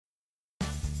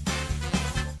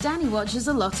Danny watches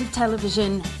a lot of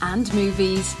television and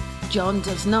movies. John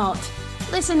does not.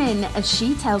 Listen in as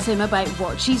she tells him about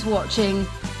what she's watching,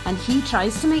 and he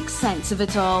tries to make sense of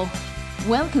it all.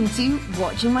 Welcome to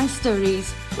Watching My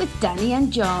Stories with Danny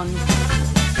and John.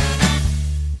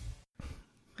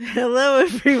 Hello,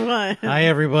 everyone. Hi,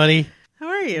 everybody. How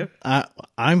are you?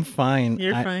 I'm fine.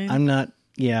 You're fine? I'm not.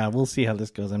 Yeah, we'll see how this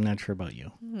goes. I'm not sure about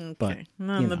you. Okay. But,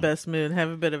 Not in the best mood. Have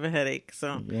a bit of a headache.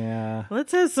 So yeah.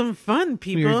 let's have some fun, We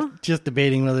people. were just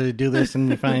debating whether to do this, and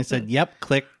we finally said, yep,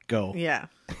 click, go. Yeah.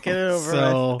 Get it over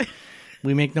So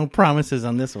we make no promises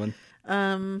on this one.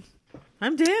 with.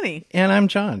 I'm Danny. And I'm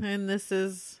John. And this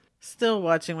is still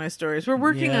Watching My Stories. We're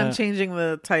working on changing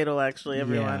the title, actually,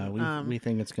 everyone. Yeah, we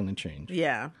think it's going to change.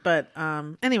 Yeah. But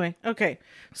anyway, okay.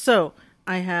 So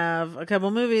I have a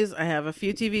couple movies. I have a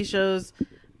few TV shows.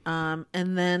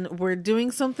 And then we're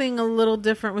doing something a little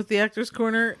different with the Actors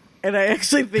Corner. And I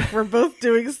actually think we're both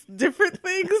doing different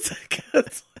things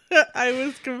because I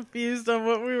was confused on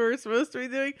what we were supposed to be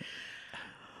doing.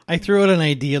 I threw out an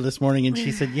idea this morning, and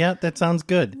she said, yeah, that sounds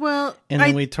good. Well, and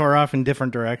then we tore off in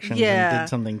different directions and did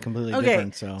something completely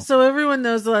different. So everyone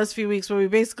knows the last few weeks what we've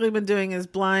basically been doing is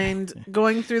blind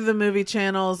going through the movie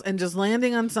channels and just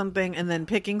landing on something and then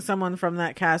picking someone from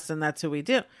that cast, and that's who we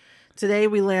do. Today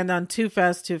we land on Too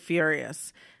Fast, Too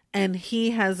Furious. And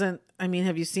he hasn't, I mean,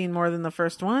 have you seen more than the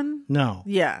first one? No.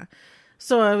 Yeah.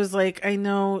 So I was like, I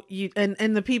know you, and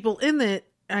the people in it,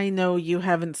 I know you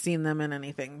haven't seen them in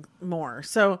anything more.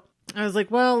 So I was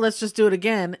like, well, let's just do it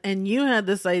again. And you had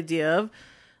this idea of,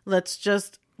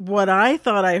 what I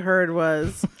thought I heard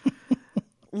was,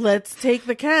 let's take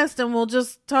the cast and we'll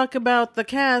just talk about the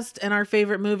cast and our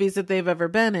favorite movies that they've ever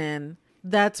been in.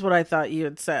 That's what I thought you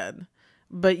had said.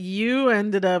 But you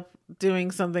ended up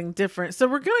doing something different. So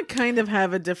we're going to kind of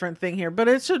have a different thing here, but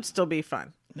it should still be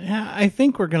fun. Yeah, I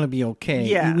think we're going to be okay.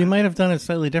 Yeah. We might have done it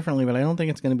slightly differently, but I don't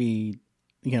think it's going to be,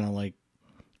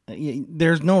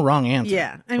 there's no wrong answer.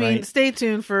 Yeah. I mean, stay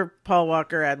tuned for Paul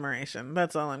Walker admiration.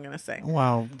 That's all I'm going to say.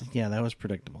 Wow. Yeah, that was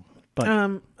predictable.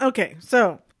 But okay.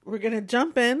 So we're going to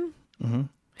jump in. Mm-hmm.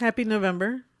 Happy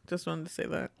November. Just wanted to say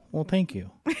that. Well, thank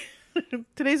you.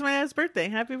 Today's my dad's birthday.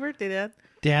 Happy birthday, Dad.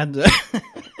 Dad.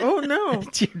 Oh, no.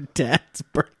 It's your dad's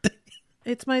birthday.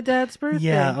 It's my dad's birthday.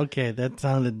 Yeah. Okay. That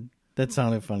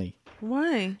sounded funny.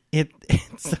 Why? It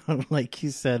sounded like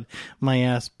you said my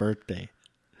ass birthday.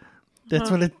 That's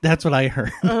what I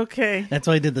heard. Okay. That's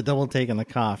why I did the double take and the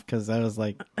cough, because I was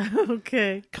like,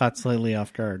 okay, caught slightly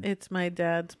off guard. It's my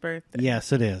dad's birthday.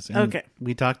 Yes, it is. And okay.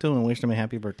 We talked to him and wished him a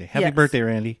happy birthday. Happy birthday,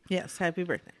 Randy. Yes, happy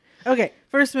birthday. Okay,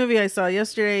 first movie I saw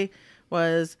yesterday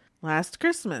was Last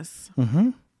Christmas. Mm-hmm.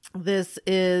 This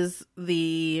is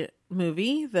the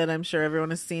movie that I'm sure everyone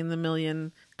has seen the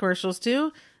million commercials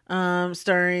to,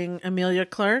 starring Emilia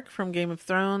Clarke from Game of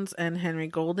Thrones and Henry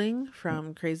Golding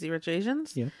from Crazy Rich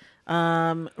Asians. Yeah.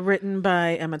 Written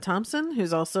by Emma Thompson,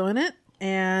 who's also in it,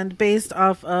 and based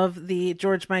off of the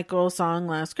George Michael song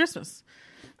Last Christmas.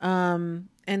 And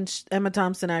Emma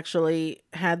Thompson actually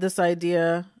had this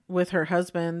idea with her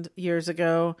husband years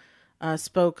ago,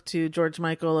 spoke to George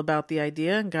Michael about the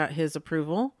idea and got his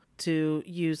approval to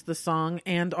use the song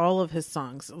and all of his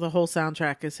songs. The whole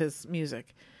soundtrack is his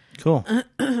music. Cool.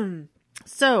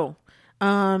 So,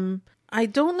 I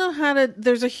don't know how to,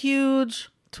 there's a huge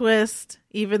twist,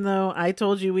 even though I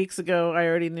told you weeks ago I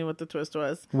already knew what the twist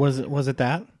was. Was it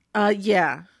that?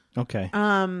 Yeah. Okay.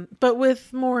 But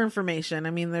with more information.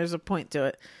 I mean, there's a point to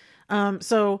it.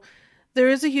 So there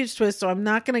is a huge twist, so I'm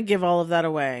not going to give all of that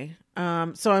away.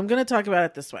 So I'm going to talk about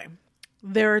it this way.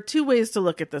 There are two ways to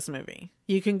look at this movie.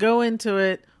 You can go into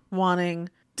it wanting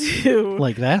to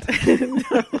like that.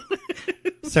 No.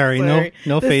 Sorry,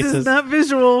 no faces. This is not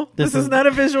visual. This is not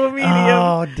a visual medium.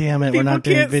 Oh, damn it. We're not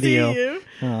doing can't video. See you.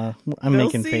 I'm They'll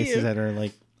making see faces you. that are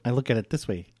like, I look at it this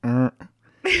way. Sound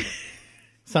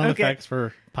effects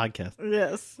for podcast.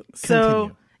 Yes.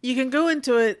 So you can go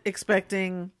into it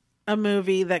expecting a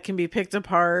movie that can be picked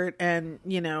apart and,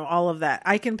 all of that.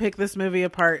 I can pick this movie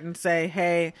apart and say,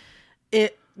 hey,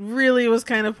 it really was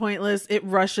kind of pointless. It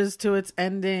rushes to its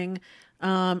ending.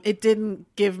 It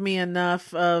didn't give me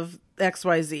enough of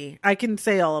XYZ. I can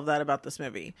say all of that about this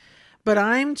movie. But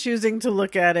I'm choosing to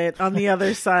look at it on the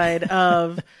other side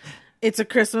of it's a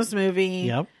Christmas movie.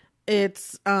 Yep.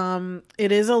 It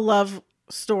is a love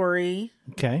story.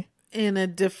 Okay. In a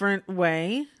different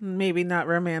way. Maybe not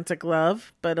romantic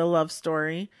love, but a love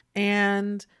story.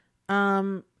 And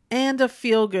a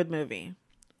feel-good movie.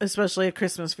 Especially a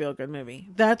Christmas feel-good movie.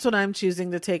 That's what I'm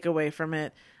choosing to take away from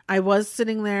it. I was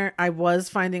sitting there. I was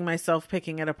finding myself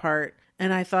picking it apart.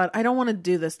 And I thought, I don't want to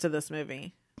do this to this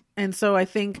movie. And so I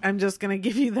think I'm just going to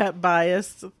give you that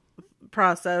biased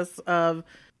process of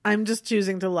I'm just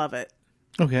choosing to love it.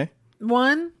 Okay.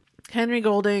 One, Henry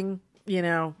Golding,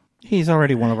 He's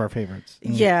already one of our favorites.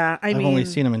 Yeah, I've only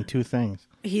seen him in 2 things.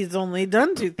 He's only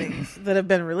done 2 things that have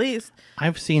been released.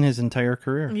 I've seen his entire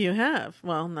career. You have.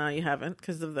 Well, no, you haven't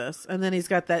because of this. And then he's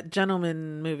got that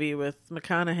Gentleman movie with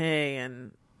McConaughey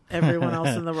and everyone else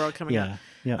in the world coming out.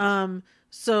 Yeah.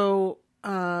 So,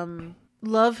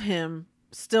 love him.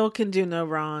 Still can do no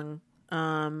wrong.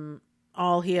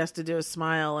 All he has to do is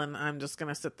smile, and I'm just going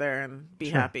to sit there and be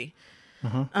happy.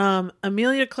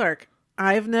 Emilia Clarke.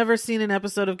 I've never seen an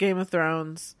episode of Game of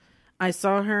Thrones. I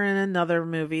saw her in another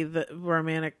movie, the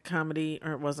romantic comedy,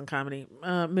 or it wasn't comedy,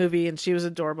 movie, and she was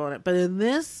adorable in it. But in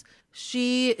this,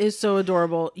 she is so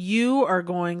adorable. You are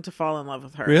going to fall in love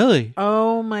with her. Really?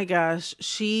 Oh my gosh.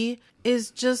 She is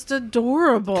just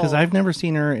adorable. Because I've never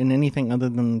seen her in anything other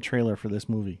than the trailer for this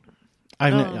movie.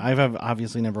 I've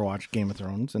obviously never watched Game of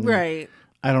Thrones. And right.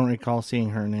 I don't recall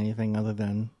seeing her in anything other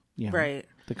than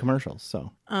the commercials.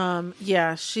 So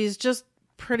yeah, she's just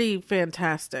pretty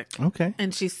fantastic. Okay.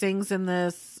 And she sings in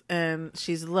this, and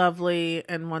she's lovely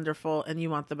and wonderful, and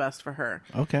you want the best for her.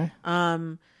 Okay.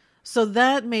 So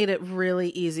that made it really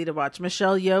easy to watch.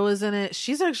 Michelle Yeoh is in it.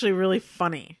 She's actually really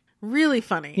funny. Really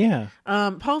funny. Yeah.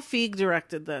 Paul Feig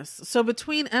directed this. So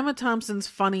between Emma Thompson's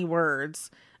funny words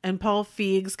and Paul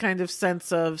Feig's kind of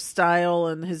sense of style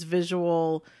and his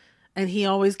visual, and he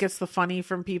always gets the funny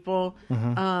from people.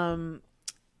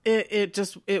 It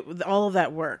all of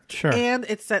that worked. Sure. And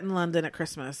it's set in London at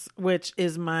Christmas, which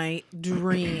is my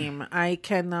dream. I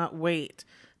cannot wait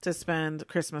to spend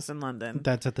Christmas in London.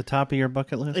 That's at the top of your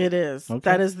bucket list? It is. Okay.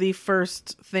 That is the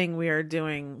first thing we are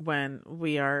doing when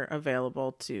we are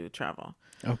available to travel.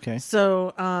 Okay.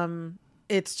 So,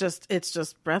 it's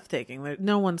just breathtaking.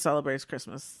 No one celebrates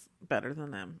Christmas better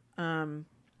than them.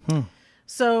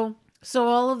 So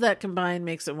all of that combined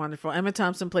makes it wonderful. Emma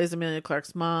Thompson plays Emilia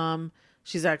Clarke's mom.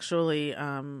 She's actually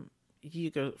from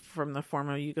the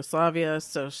former Yugoslavia,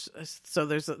 so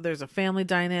there's a family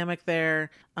dynamic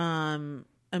there.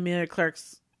 Emilia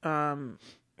Clarke's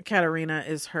Katerina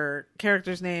is her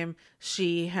character's name.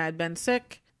 She had been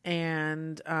sick,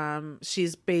 and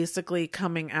she's basically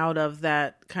coming out of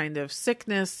that kind of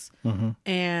sickness,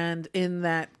 and in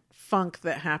that funk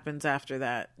that happens after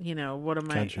that.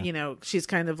 Gotcha. She's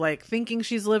kind of like thinking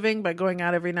she's living by going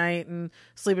out every night and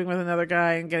sleeping with another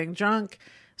guy and getting drunk.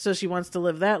 So she wants to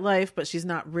live that life, but she's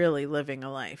not really living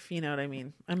a life. You know what I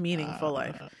mean? A meaningful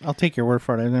life. I'll take your word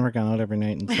for it. I've never gone out every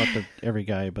night and slept with every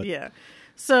guy, but yeah.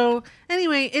 So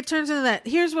anyway, it turns into that.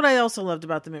 Here's what I also loved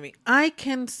about the movie. I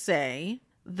can say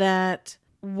that,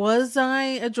 was I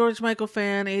a George Michael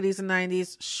fan, 80s and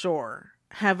 90s? Sure.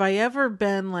 Have I ever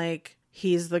been like,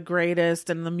 he's the greatest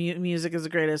and the music is the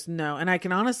greatest? No. And I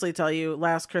can honestly tell you,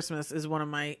 Last Christmas is one of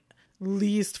my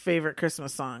least favorite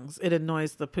Christmas songs. It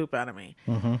annoys the poop out of me.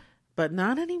 But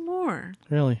not anymore.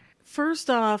 Really? First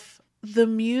off, the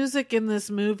music in this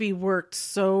movie worked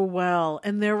so well.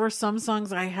 And there were some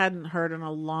songs I hadn't heard in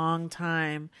a long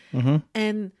time.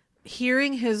 And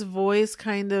hearing his voice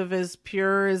kind of as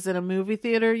pure as in a movie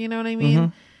theater, you know what I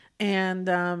mean? And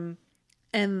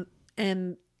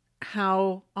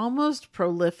how almost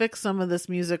prolific some of this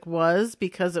music was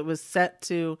because it was set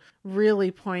to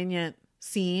really poignant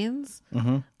scenes.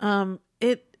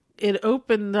 It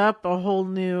opened up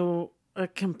a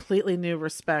completely new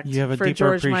respect for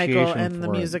George Michael and the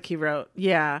music he wrote.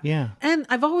 Yeah. And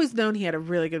I've always known he had a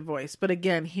really good voice, but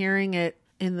again, hearing it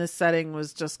in this setting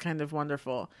was just kind of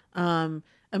wonderful.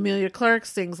 Emilia Clarke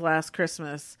sings Last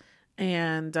Christmas,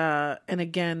 and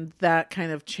again, that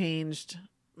kind of changed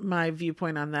my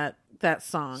viewpoint on that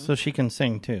song. So she can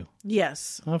sing too.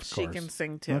 Yes, of course she can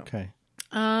sing too. Okay.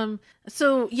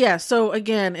 So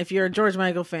again, if you're a George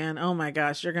Michael fan, oh my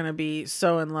gosh, you're gonna be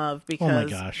so in love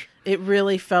because it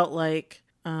really felt like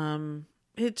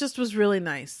it just was really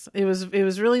nice. It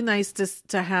was really nice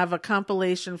to have a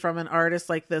compilation from an artist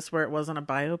like this where it wasn't a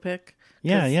biopic.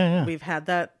 Yeah. We've had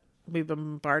that. We've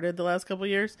bombarded the last couple of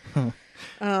years.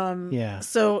 Yeah.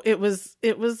 So it was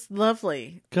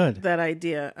lovely. Good. That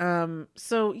idea.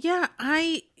 So yeah,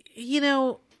 I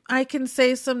can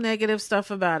say some negative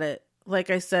stuff about it.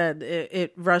 Like I said,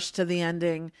 it rushed to the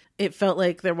ending. It felt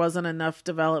like there wasn't enough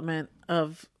development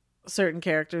of certain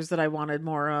characters that I wanted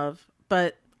more of.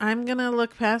 But I'm going to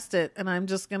look past it and I'm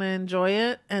just going to enjoy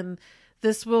it. And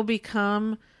this will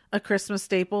become a Christmas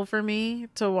staple for me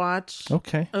to watch.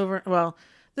 Okay.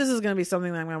 This is going to be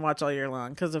something that I'm going to watch all year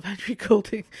long because of Henry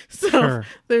Golding. So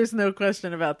There's no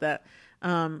question about that.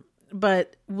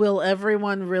 But will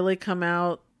everyone really come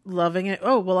out loving it?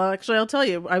 Oh, well, actually, I'll tell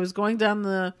you. I was going down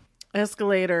the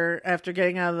escalator after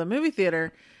getting out of the movie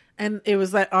theater, And it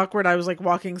was that awkward. I was like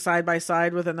walking side by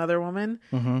side with another woman.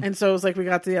 And so it was like, we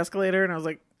got to the escalator and I was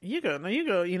like, you go, no, you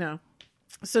go, you know.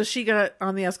 So she got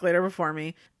on the escalator before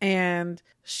me and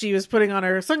she was putting on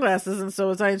her sunglasses and so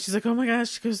was I. And she's like, oh my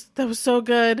gosh, she goes, that was so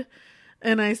good.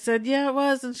 And I said, yeah, it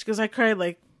was. And she goes, I cried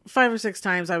like 5 or 6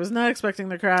 times. I was not expecting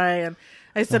to cry. And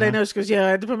I said, I know. She goes, yeah, I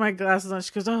had to put my glasses on.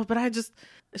 She goes, oh, but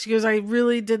she goes, I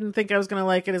really didn't think I was going to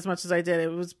like it as much as I did.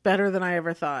 It was better than I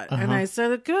ever thought. And I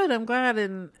said, good, I'm glad.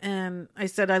 And I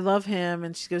said, I love him.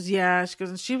 And she goes, yeah. She goes,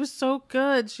 and she was so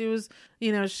good. She was,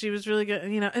 you know, she was really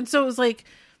good, you know. And so it was like,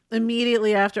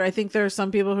 immediately after, I think there are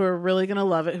some people who are really going to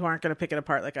love it who aren't going to pick it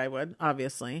apart like I would,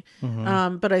 obviously.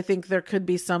 But I think there could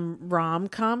be some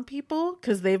rom-com people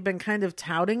because they've been kind of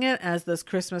touting it as this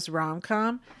Christmas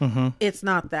rom-com. It's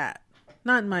not that.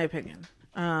 Not in my opinion.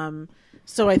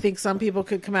 So I think some people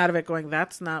could come out of it going,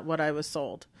 that's not what I was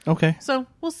sold. Okay. So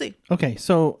we'll see. Okay.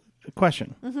 So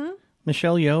question.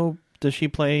 Michelle Yeoh, does she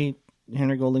play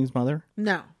Henry Golding's mother?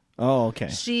 No. Oh, okay.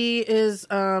 She is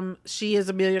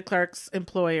Amelia Clark's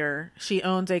employer. She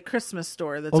owns a Christmas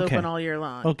store that's open all year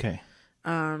long. Okay.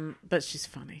 But she's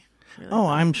funny. Really funny.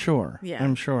 I'm sure. Yeah.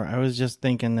 I'm sure. I was just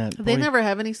thinking that they never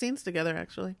have any scenes together,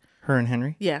 actually. Her and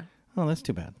Henry? Yeah. Oh, that's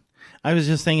too bad. I was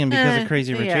just thinking because of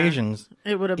Crazy Rich Asians.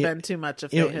 It would have been too much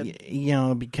if they had. You know,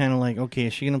 it'd be kind of like, okay,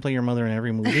 is she going to play your mother in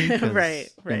every movie? Right.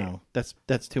 You know,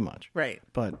 that's too much. Right.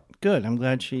 But good. I'm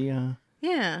glad she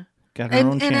got her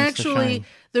own chance and actually, to shine.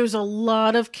 There's a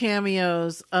lot of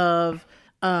cameos of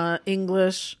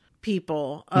English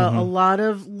people. A lot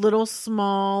of little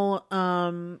small,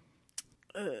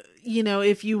 you know,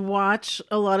 if you watch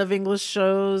a lot of English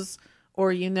shows,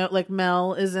 or you know, like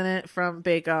Mel is in it from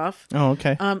Bake Off. Oh,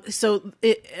 okay. So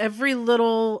every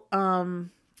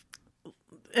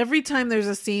time there's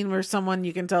a scene where someone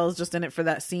you can tell is just in it for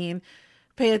that scene,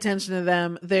 pay attention to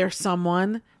them. They're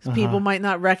someone. People might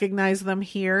not recognize them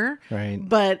here. Right.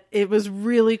 But it was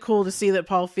really cool to see that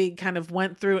Paul Feig kind of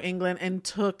went through England and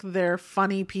took their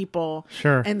funny people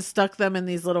and stuck them in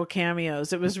these little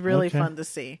cameos. It was really fun to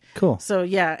see. Cool. So,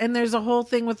 yeah. And there's a whole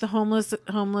thing with the homeless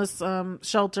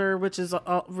shelter, which is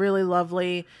really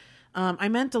lovely. I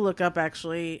meant to look up,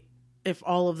 actually, if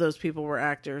all of those people were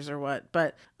actors or what.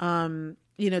 But,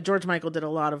 you know, George Michael did a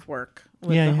lot of work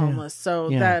with the homeless.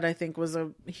 So that, I think, was a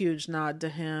huge nod to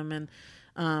him. And,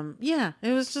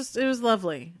 it was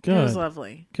lovely. Good. It was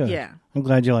lovely. Good. Yeah. I'm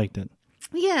glad you liked it.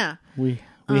 Yeah. We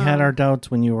had our doubts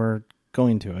when you were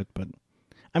going to it, but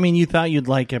I mean, you thought you'd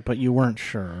like it, but you weren't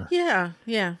sure. Yeah.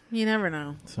 Yeah. You never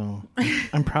know. So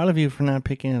I'm proud of you for not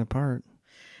picking it apart.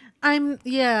 I'm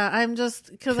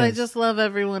just, because I just love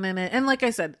everyone in it. And like I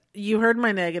said, you heard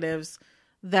my negatives.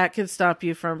 That could stop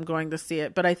you from going to see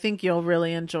it, but I think you'll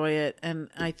really enjoy it. And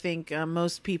I think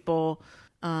most people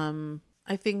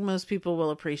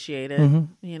will appreciate it,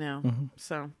 you know,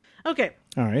 so. Okay.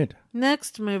 All right.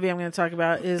 Next movie I'm going to talk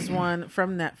about is one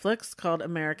from Netflix called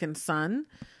American Son.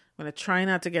 I'm going to try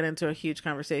not to get into a huge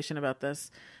conversation about this.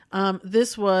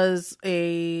 This was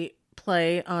a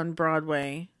play on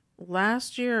Broadway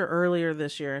last year or earlier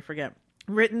this year, I forget.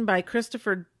 Written by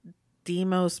Christopher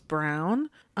Demos Brown.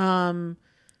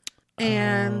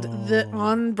 And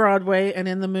on Broadway and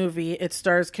in the movie, it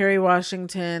stars Kerry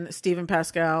Washington, Stephen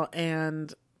Pascal,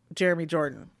 and Jeremy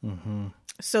Jordan.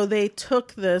 So they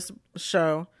took this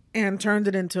show and turned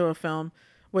it into a film,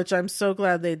 which I'm so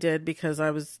glad they did because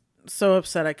I was so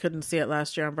upset I couldn't see it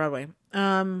last year on Broadway.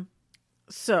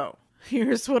 So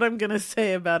here's what I'm going to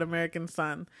say about American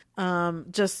Son.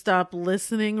 Just stop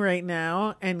listening right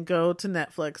now and go to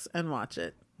Netflix and watch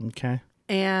it. Okay.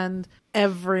 And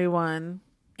everyone...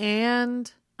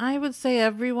 And I would say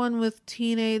everyone with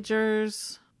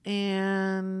teenagers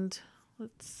and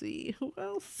let's see who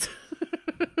else.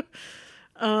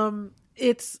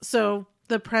 So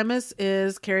the premise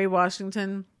is Kerry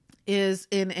Washington is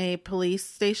in a police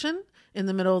station in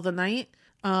the middle of the night,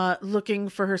 looking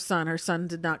for her son. Her son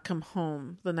did not come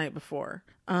home the night before.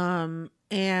 And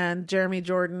Jeremy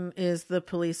Jordan is the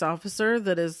police officer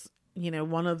that is, you know,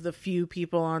 one of the few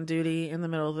people on duty in the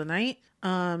middle of the night.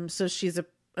 So she's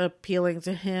appealing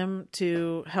to him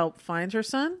to help find her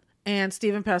son. And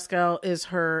Stephen Pascal is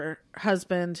her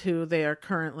husband, who they are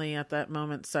currently at that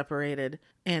moment separated.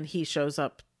 And he shows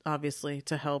up, obviously,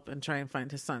 to help and try and find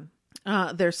his son,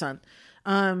 their son.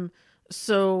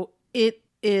 So it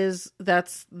is,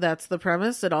 that's the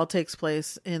premise. It all takes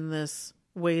place in this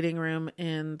waiting room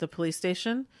in the police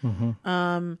station.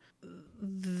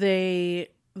 They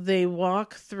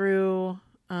walk through,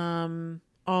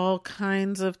 all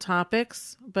kinds of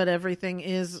topics, but everything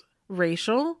is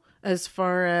racial as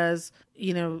far as,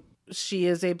 you know, she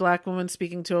is a black woman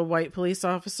speaking to a white police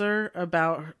officer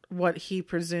about what he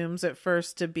presumes at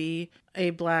first to be a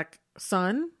black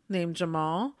son named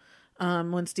Jamal.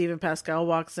 When Stephen Pascal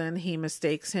walks in, he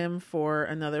mistakes him for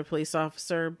another police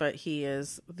officer, but he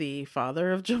is the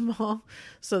father of Jamal.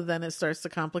 So then it starts to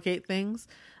complicate things.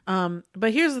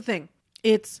 But here's the thing.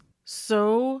 It's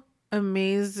so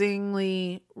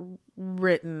amazingly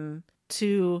written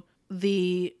to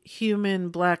the human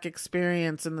black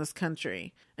experience in this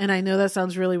country. And I know that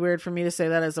sounds really weird for me to say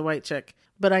that as a white chick,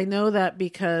 but I know that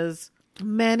because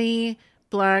many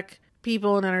black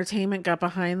people in entertainment got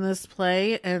behind this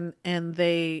play and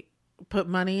they put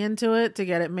money into it to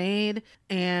get it made.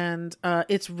 And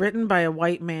it's written by a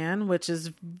white man, which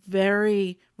is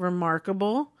very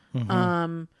remarkable.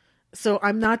 Mm-hmm. So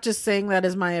I'm not just saying that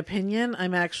as my opinion.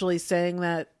 I'm actually saying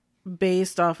that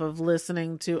based off of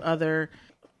listening to other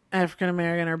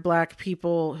African-American or black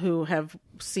people who have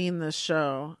seen this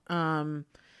show. And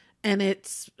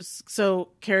it's so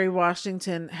Kerry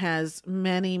Washington has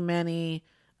many, many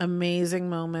amazing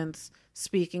moments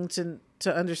speaking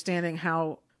to understanding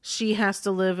how she has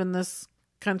to live in this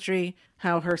country,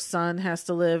 how her son has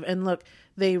to live. And look,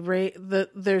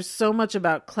 there's so much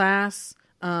about class,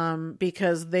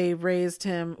 because they raised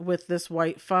him with this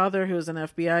white father who was an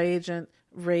FBI agent,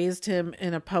 raised him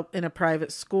in a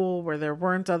private school where there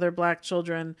weren't other black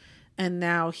children. And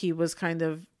now he was kind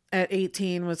of at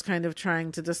 18 was kind of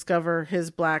trying to discover his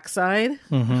black side,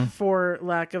 mm-hmm. for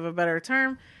lack of a better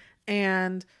term,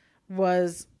 and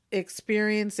was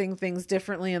experiencing things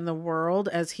differently in the world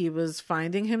as he was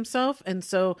finding himself. And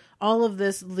so all of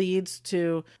this leads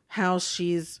to how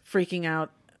she's freaking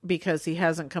out because he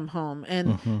hasn't come home. And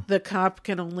mm-hmm. the cop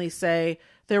can only say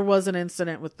there was an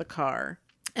incident with the car.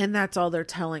 And that's all they're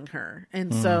telling her.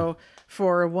 And so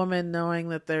for a woman knowing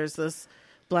that there's this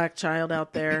black child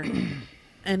out there,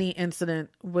 any incident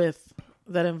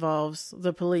that involves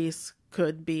the police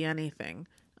could be anything.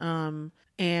 And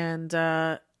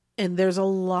there's a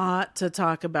lot to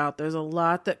talk about. There's a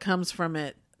lot that comes from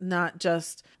it, not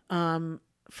just from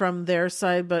their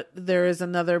side, but there is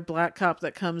another black cop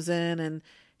that comes in and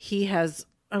he has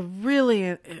a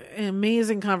really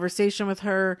amazing conversation with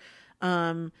her.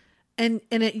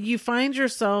 You find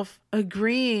yourself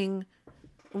agreeing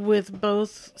with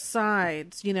both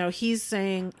sides. You know, he's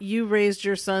saying you raised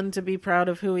your son to be proud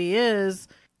of who he is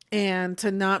and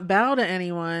to not bow to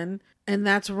anyone. And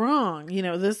that's wrong. You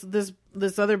know,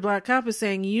 this other black cop is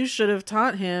saying you should have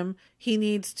taught him he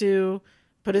needs to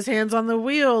put his hands on the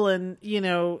wheel and, you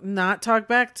know, not talk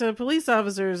back to police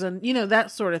officers and, you know, that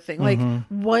sort of thing.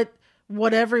 Mm-hmm. Like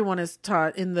what everyone is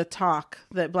taught in the talk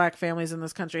that black families in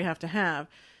this country have to have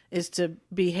is to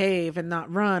behave and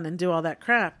not run and do all that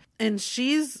crap. And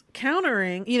she's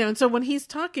countering, you know, and so when he's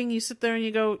talking, you sit there and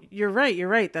you go, you're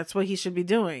right. That's what he should be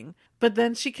doing. But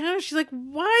then she counters, she's like,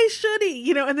 why should he?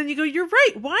 You know, and then you go, you're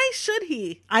right. Why should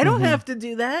he? I don't mm-hmm. have to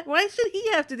do that. Why should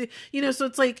he have to do, you know, so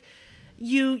it's like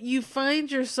you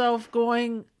find yourself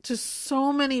going to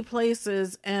so many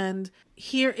places and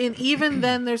even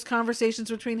then there's conversations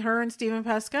between her and Stephen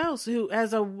Pascal, who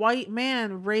as a white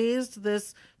man raised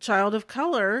this child of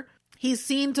color. He's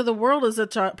seen to the world as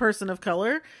a person of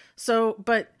color. So,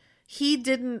 but he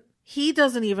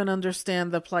doesn't even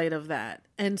understand the plight of that.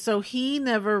 And so he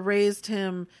never raised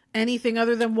him anything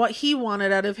other than what he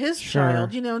wanted out of his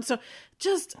child, you know? And so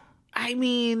just, I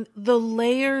mean, the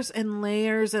layers and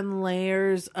layers and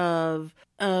layers of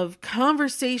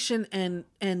conversation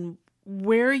and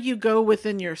where you go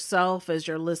within yourself as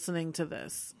you're listening to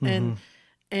this. Mm-hmm.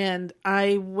 And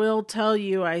I will tell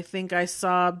you, I think I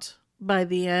sobbed by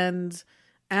the end.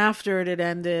 After it had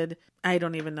ended, I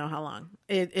don't even know how long.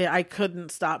 I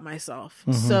couldn't stop myself.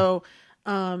 Mm-hmm. So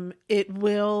it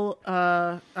will,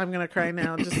 I'm going to cry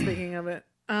now just thinking of it.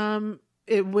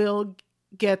 It will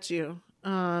get you.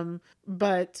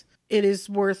 But it is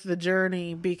worth the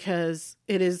journey because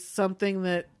it is something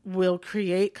that will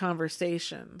create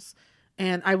conversations.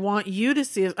 And I want you to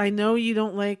see it. I know you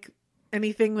don't like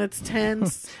anything that's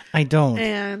tense. I don't.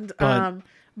 And,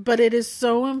 but it is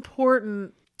so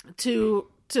important to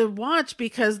watch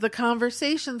because the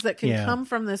conversations that can come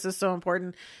from this is so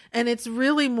important. And it's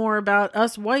really more about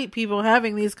us white people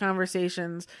having these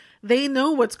conversations. They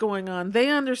know what's going on. They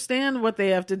understand what they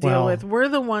have to deal with. We're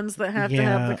the ones that have to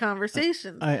have the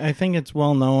conversations. I think it's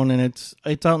well known and it's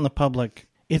out in the public.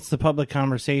 It's the public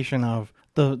conversation of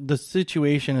the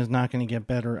situation is not going to get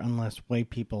better unless white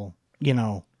people, you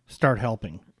know, start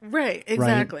helping. Right,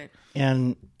 exactly.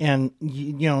 Right? And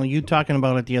you know, you talking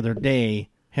about it the other day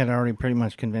had already pretty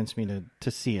much convinced me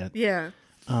to see it. Yeah.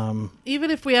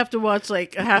 Even if we have to watch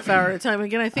like a half hour at a time,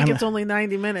 again, I think it's only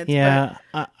 90 minutes. Yeah,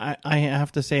 but I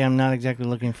have to say I'm not exactly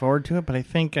looking forward to it, but I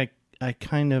think I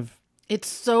kind of... It's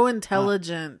so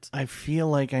intelligent. I feel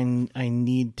like I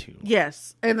need to.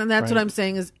 Yes, and then that's what I'm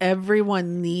saying is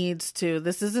everyone needs to.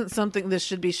 This isn't something this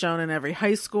should be shown in every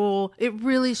high school. It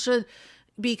really should,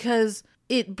 because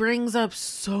it brings up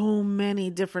so many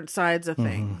different sides of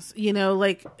things. You know,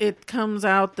 like it comes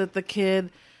out that the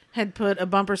kid had put a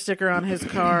bumper sticker on his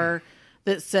car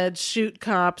that said "shoot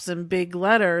cops" in big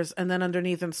letters, and then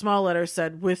underneath in small letters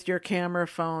said "with your camera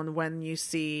phone when you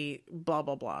see blah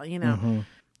blah blah," you know.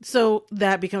 So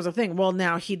that becomes a thing. Well,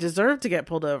 now he deserved to get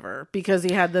pulled over because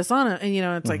he had this on it. And, you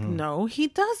know, it's like, no, he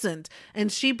doesn't.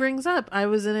 And she brings up, I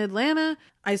was in Atlanta.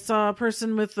 I saw a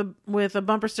person with a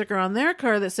bumper sticker on their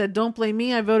car that said, "Don't blame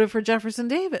me. I voted for Jefferson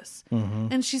Davis."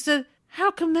 And she said, how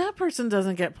come that person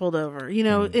doesn't get pulled over? You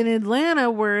know, in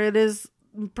Atlanta, where it is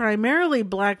primarily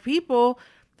black people,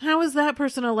 how is that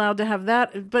person allowed to have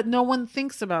that? But no one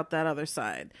thinks about that other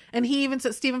side. And he even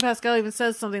said, Stephen Pascal even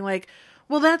says something like,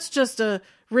 well, that's just a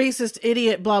racist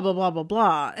idiot, blah, blah, blah, blah,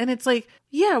 blah. And it's like,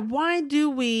 yeah, why do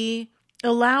we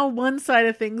allow one side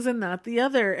of things and not the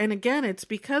other? And again, it's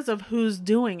because of who's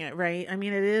doing it, right? I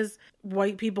mean, it is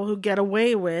white people who get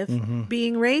away with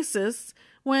being racist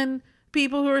when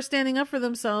people who are standing up for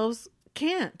themselves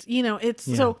can't. You know, it's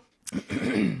so...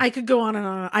 I could go on and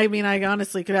on. I mean, I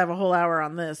honestly could have a whole hour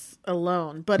on this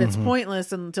alone, but it's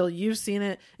pointless until you've seen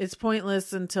it. It's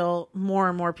pointless until more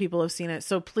and more people have seen it.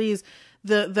 So please,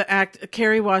 the act,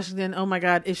 Kerry Washington, oh my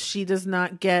God, if she does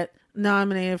not get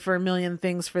nominated for a million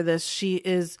things for this, she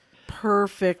is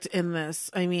perfect in this.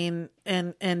 I mean,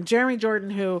 and Jeremy Jordan,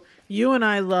 who you and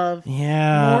I love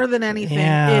more than anything.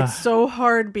 It's so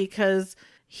hard because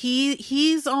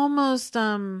he's almost,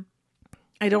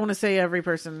 I don't want to say every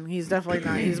person. He's definitely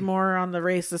not. He's more on the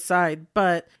racist side,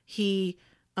 but he's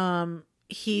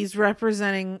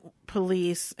representing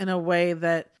police in a way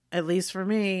that, at least for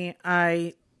me,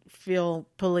 I feel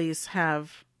police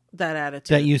have that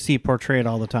attitude that you see portrayed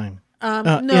all the time.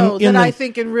 I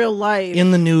think in real life,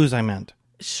 in the news, I meant.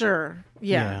 Sure,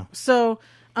 yeah. So,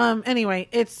 anyway,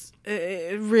 it's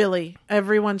really,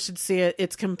 everyone should see it.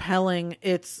 It's compelling.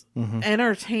 It's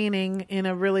entertaining in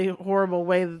a really horrible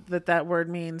way that word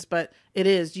means, but it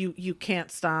is. You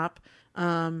can't stop.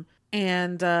 And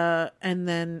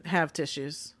then have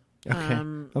tissues.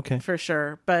 Okay. For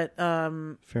sure. But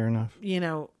fair enough. You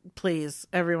know, please,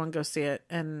 everyone go see it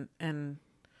and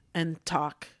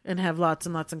talk and have lots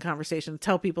and lots of conversations.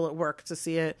 Tell people at work to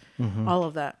see it. All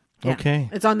of that. Yeah. Okay.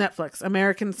 It's on Netflix.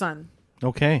 American Son.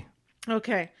 Okay.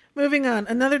 Moving on.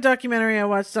 Another documentary I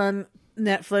watched on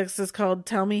Netflix is called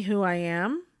Tell Me Who I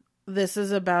Am. This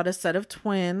is about a set of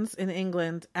twins in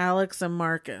England, Alex and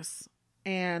Marcus.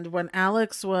 And when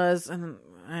Alex was, and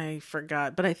I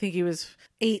forgot, but I think he was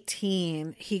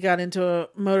 18, he got into a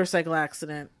motorcycle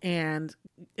accident and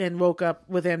woke up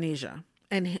with amnesia.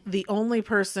 And the only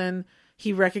person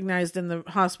he recognized in the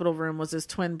hospital room was his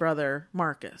twin brother,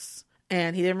 Marcus.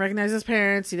 And he didn't recognize his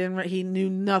parents. He knew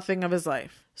nothing of his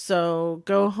life. So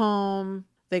go home.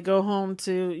 They go home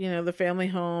to, the family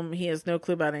home. He has no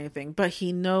clue about anything, but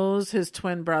he knows his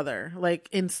twin brother. Like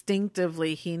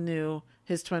instinctively, he knew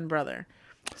his twin brother.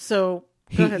 So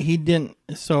he didn't.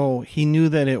 So he knew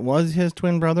that it was his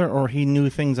twin brother, or he knew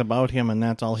things about him, and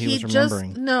that's all he was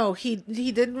remembering. He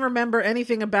didn't remember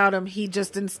anything about him. He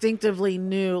just instinctively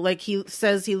knew. Like he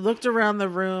says, he looked around the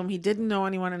room. He didn't know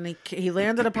anyone, and he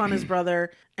landed upon his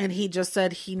brother, and he just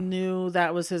said he knew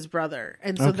that was his brother,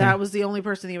 and so that was the only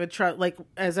person he would trust. Like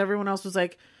as everyone else was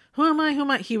like, "Who am I? Who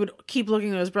am I?" He would keep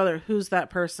looking at his brother. Who's that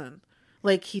person?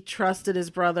 Like he trusted his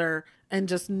brother and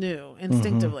just knew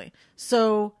instinctively.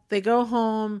 So they go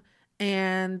home,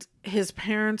 and his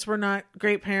parents were not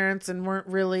great parents and weren't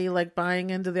really like buying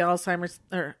into the Alzheimer's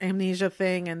or amnesia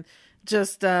thing. And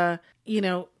just,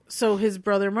 so his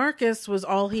brother Marcus was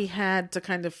all he had to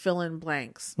kind of fill in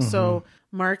blanks. So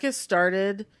Marcus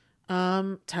started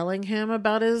telling him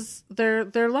about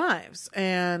their lives.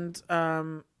 And,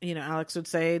 Alex would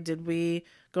say, "Did we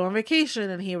go on vacation?"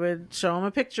 And he would show him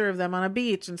a picture of them on a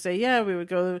beach and say, "Yeah, we would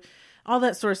go," all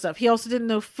that sort of stuff. He also didn't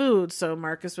know food, so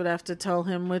Marcus would have to tell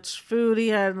him which food he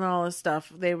had and all this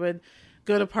stuff. They would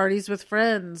go to parties with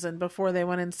friends, and before they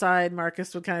went inside,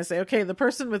 Marcus would kind of say, "Okay, the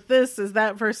person with this is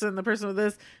that person, the person with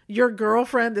this, your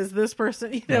girlfriend is this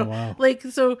person," Oh, wow. Like,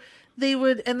 so they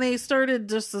would, and they started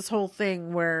just this whole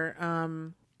thing where,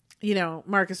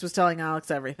 Marcus was telling Alex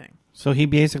everything. So he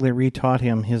basically retaught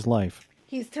him his life.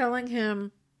 He's telling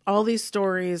him all these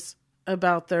stories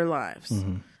about their lives.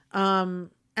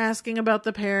 asking about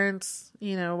the parents,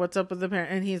 what's up with the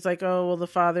parent. And he's like, oh, well, the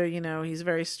father, he's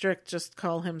very strict. Just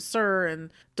call him sir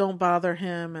and don't bother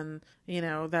him. And,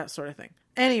 that sort of thing.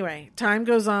 Anyway, time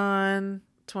goes on,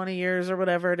 20 years or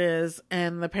whatever it is.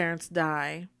 And the parents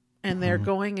die. And they're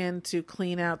going in to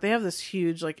clean out. They have this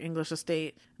huge English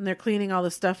estate. And they're cleaning all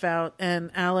the stuff out.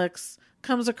 And Alex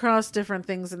comes across different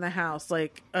things in the house,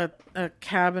 like a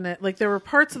cabinet. There were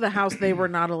parts of the house they were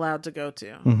not allowed to go to.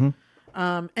 Mm-hmm.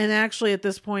 And actually at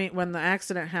this point, when the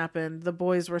accident happened, the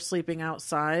boys were sleeping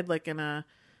outside, in a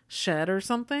shed or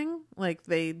something.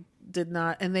 They did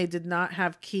not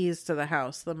have keys to the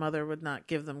house. The mother would not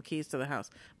give them keys to the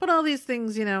house. But all these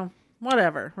things,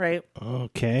 whatever, right?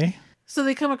 Okay. So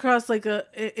they come across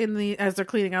as they're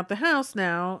cleaning out the house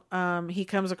now, he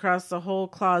comes across a whole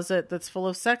closet that's full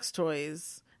of sex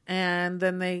toys. And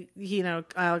then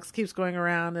Alex keeps going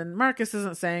around and Marcus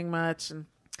isn't saying much, and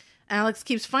Alex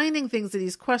keeps finding things that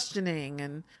he's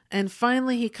questioning, and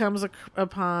finally he comes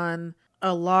upon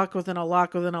a lock within a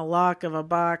lock within a lock of a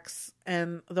box,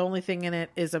 and the only thing in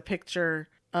it is a picture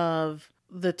of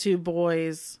the two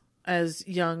boys as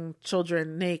young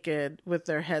children naked with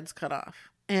their heads cut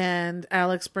off. And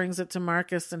Alex brings it to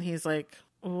Marcus and he's like,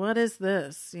 what is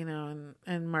this? And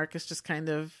Marcus just kind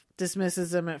of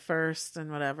dismisses him at first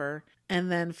and whatever.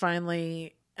 And then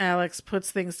finally Alex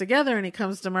puts things together and he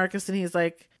comes to Marcus and he's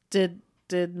like, did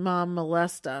mom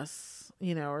molest us?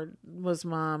 Or was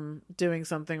mom doing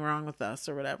something wrong with us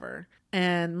or whatever?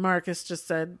 And Marcus just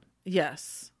said,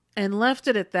 yes. And left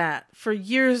it at that for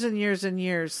years and years and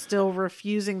years, still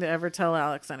refusing to ever tell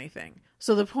Alex anything.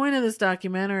 So the point of this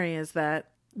documentary is that,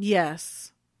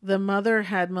 yes, the mother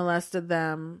had molested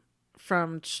them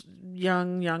from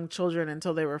young children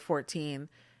until they were 14,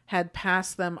 had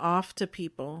passed them off to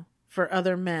people for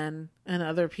other men and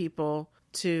other people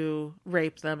to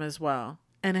rape them as well,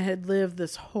 and had lived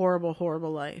this horrible,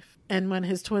 horrible life. And when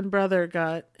his twin brother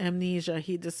got amnesia,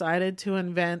 he decided to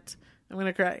invent, I'm going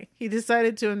to cry, he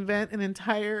decided to invent an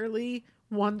entirely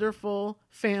wonderful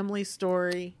family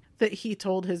story that he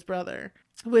told his brother,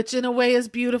 which in a way is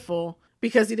beautiful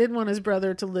because he didn't want his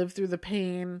brother to live through the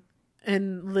pain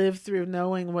and live through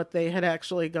knowing what they had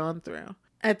actually gone through.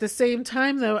 At the same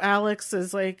time, though, Alex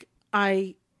is like,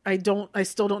 I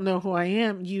still don't know who I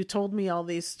am. You told me all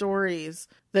these stories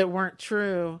that weren't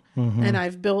true. Mm-hmm. And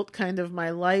I've built kind of my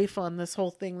life on this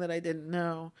whole thing that I didn't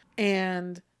know.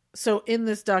 And so in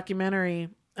this documentary,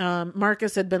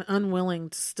 Marcus had been unwilling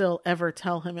to still ever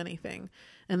tell him anything.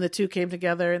 And the two came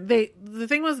together, and the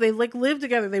thing was they lived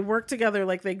together. They worked together.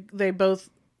 They both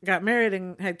got married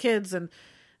and had kids and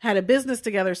had a business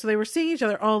together. So they were seeing each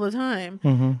other all the time,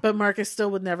 mm-hmm. But Marcus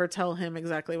still would never tell him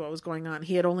exactly what was going on.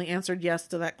 He had only answered yes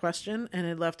to that question and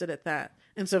had left it at that.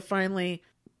 And so finally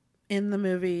in the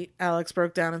movie, Alex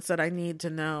broke down and said, I need to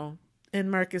know.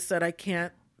 And Marcus said, I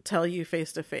can't tell you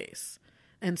face to face.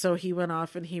 And so he went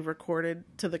off and he recorded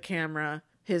to the camera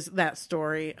that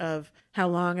story of how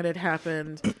long it had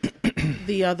happened,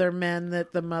 the other men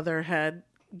that the mother had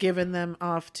given them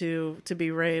off to be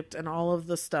raped, and all of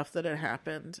the stuff that had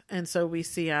happened. And so we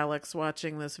see Alex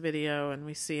watching this video and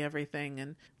we see everything,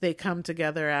 and they come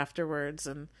together afterwards,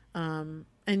 and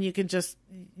you can just,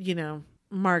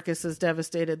 Marcus is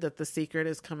devastated that the secret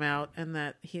has come out and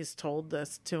that he's told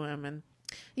this to him. And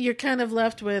you're kind of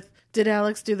left with, did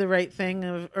Alex do the right thing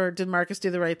or did Marcus do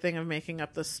the right thing of making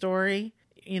up the story?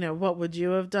 What would you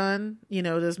have done?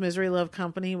 Does Misery Love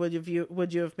Company, would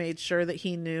you have made sure that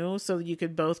he knew so that you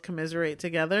could both commiserate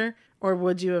together? Or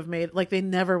would you have made, they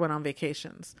never went on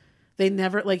vacations. They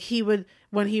never,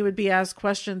 when he would be asked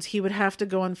questions, he would have to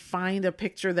go and find a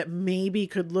picture that maybe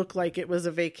could look like it was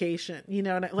a vacation.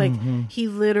 Mm-hmm. He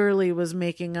literally was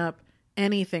making up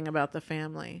anything about the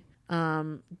family,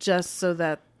 just so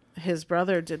that his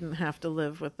brother didn't have to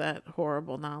live with that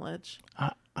horrible knowledge.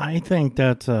 I think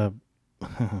that's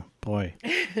boy.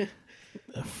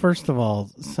 First of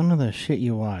all, some of the shit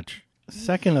you watch.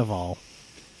 Second of all,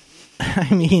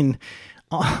 I mean,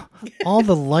 all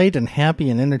the light and happy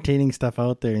and entertaining stuff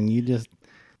out there, and you just,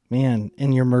 man,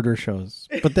 in your murder shows.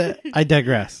 But I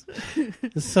digress.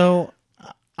 So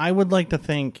I would like to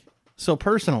think,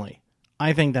 personally,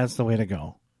 I think that's the way to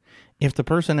go. If the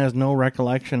person has no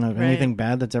recollection of anything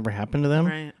bad that's ever happened to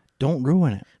them, don't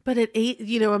ruin it. But at 8,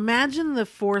 imagine the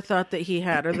forethought that he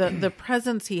had, or the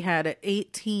presence he had at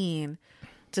 18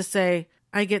 to say,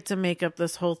 I get to make up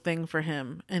this whole thing for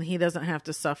him and he doesn't have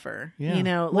to suffer.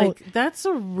 Yeah. That's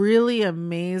a really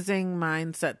amazing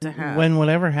mindset to have. When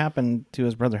whatever happened to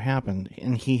his brother happened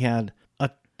and he had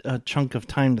a chunk of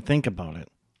time to think about it,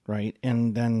 right?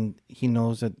 And then he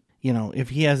knows that, if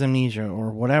he has amnesia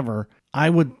or whatever, I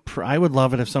would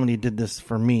love it if somebody did this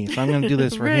for me. So I'm going to do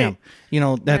this for Right. him. You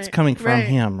know, that's coming from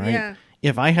him, right? Yeah.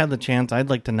 If I had the chance, I'd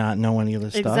like to not know any of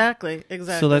this stuff. Exactly.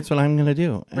 So that's what I'm going to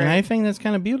do. And Right. I think that's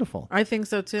kind of beautiful. I think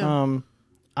so too.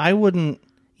 I wouldn't.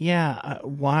 Yeah.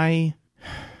 Why?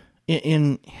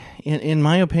 In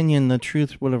my opinion, the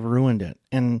truth would have ruined it.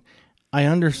 And I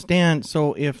understand.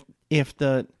 So if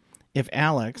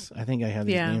Alex, I think I have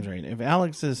these names right. If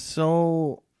Alex is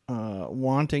so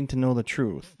wanting to know the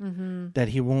truth that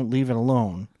he won't leave it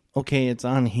alone, okay, it's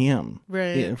on him.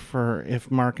 Right. If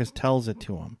Marcus tells it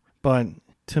to him. But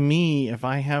to me, if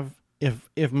I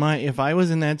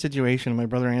was in that situation and my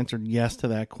brother answered yes to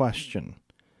that question,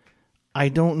 I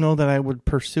don't know that I would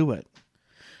pursue it.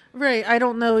 Right. I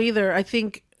don't know either. I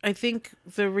think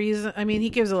the reason, I mean,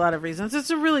 he gives a lot of reasons. It's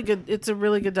a really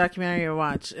good documentary to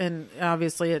watch, and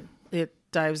obviously it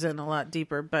dives in a lot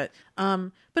deeper, but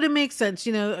it makes sense.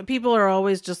 You know, people are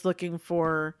always just looking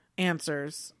for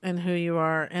answers and who you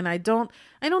are, and I don't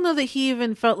know that he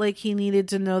even felt like he needed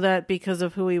to know that because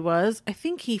of who he was. I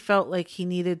think he felt like he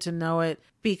needed to know it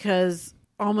because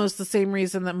almost the same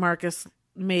reason that Marcus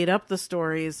made up the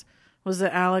stories was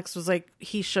that Alex was like,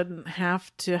 he shouldn't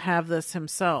have to have this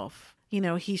himself. You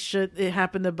know, it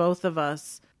happened to both of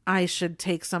us. I should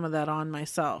take some of that on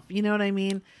myself. You know what I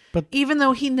mean? But even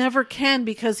though he never can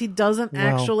because he doesn't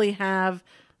actually have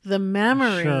the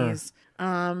memories.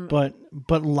 Sure.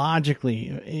 But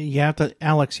logically, you have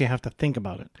to think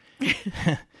about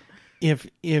it.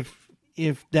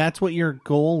 if that's what your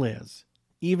goal is,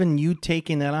 even you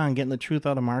taking that on, getting the truth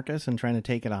out of Marcus and trying to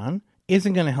take it on,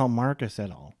 isn't going to help Marcus at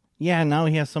all. Yeah, now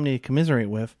he has somebody to commiserate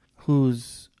with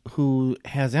who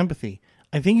has empathy.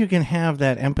 I think you can have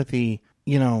that empathy,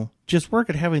 you know, just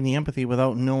work at having the empathy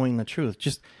without knowing the truth.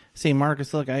 Just say,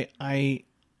 Marcus, look, I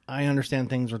understand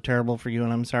things were terrible for you,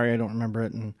 and I'm sorry I don't remember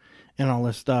it, and all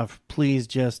this stuff. Please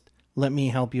just let me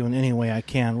help you in any way I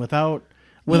can without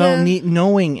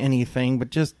knowing anything,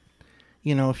 but just,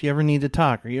 you know, if you ever need to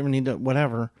talk or you ever need to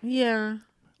whatever,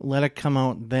 let it come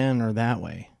out then or that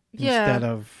way. Instead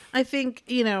of, I think,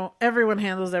 you know, everyone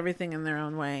handles everything in their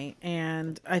own way,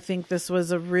 and I think this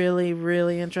was a really,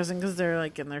 really interesting because they're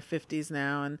like in their 50s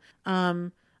now,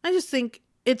 and I just think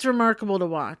it's remarkable to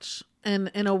watch, and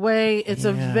in a way, it's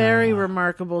a very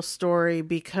remarkable story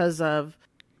because of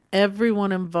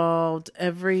everyone involved,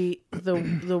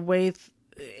 the way.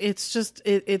 It's just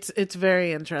it's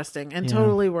very interesting and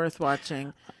totally worth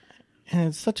watching. And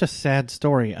it's such a sad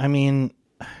story. I mean,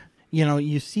 you know,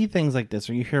 you see things like this,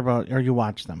 or you hear about, or you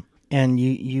watch them, and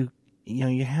you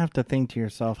have to think to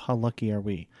yourself, how lucky are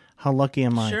we? How lucky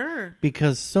am I? Sure.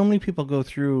 Because so many people go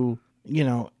through, you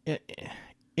know,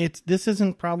 this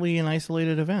isn't probably an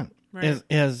isolated event. Right.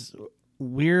 As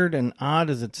weird and odd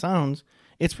as it sounds,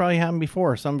 it's probably happened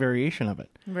before, some variation of it.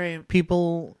 Right.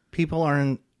 People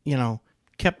are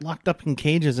kept locked up in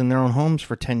cages in their own homes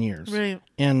for 10 years. Right.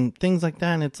 And things like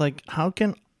that. And it's like, how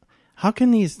can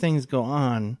these things go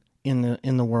on in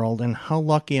the world, and how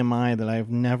lucky am I that I've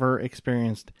never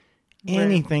experienced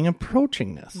anything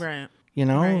approaching this? Right. You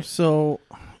know, right. So,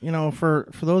 you know, for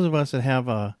those of us that have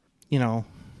a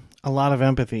lot of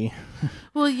empathy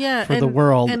for the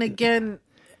world. And again,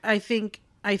 I think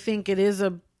it is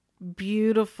a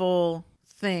beautiful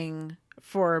thing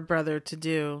for a brother to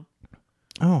do.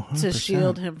 Oh, 100%. To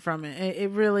shield him from it.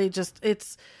 It really just,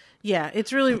 it's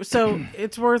really, so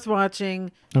it's worth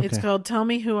watching. Okay. It's called Tell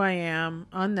Me Who I Am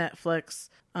on Netflix.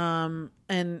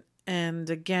 And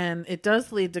again, it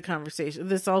does lead to conversation.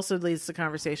 This also leads to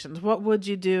conversations. What would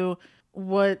you do?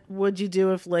 What would you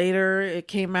do if later it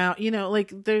came out? You know,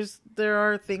 like there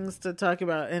are things to talk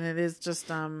about, and it is just,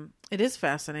 it is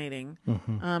fascinating.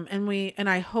 Mm-hmm. And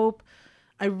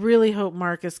I really hope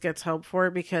Marcus gets help for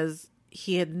it, because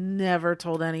he had never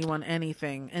told anyone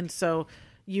anything. And so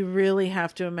you really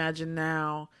have to imagine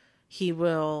now he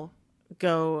will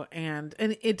go and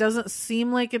it doesn't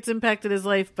seem like it's impacted his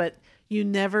life, but you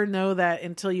never know that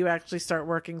until you actually start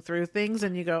working through things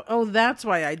and you go, oh, that's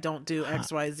why I don't do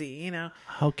XYZ, you know?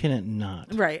 How can it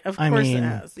not? Right. Of course it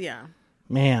has. Yeah.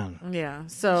 Man. Yeah.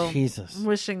 So Jesus.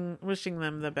 Wishing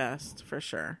them the best for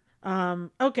sure.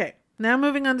 Okay. Now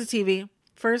moving on to TV.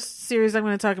 First series I'm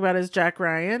going to talk about is Jack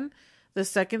Ryan. The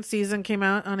second season came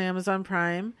out on Amazon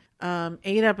Prime. 8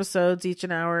 episodes, each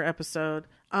an hour episode.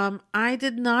 I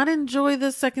did not enjoy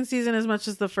the second season as much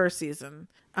as the first season.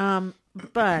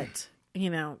 But, you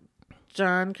know,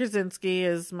 John Krasinski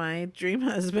is my dream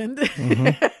husband.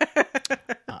 Mm-hmm.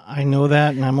 I know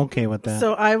that, and I'm okay with that.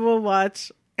 So I will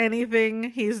watch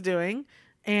anything he's doing.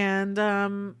 And,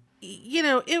 you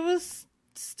know, it was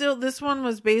still, this one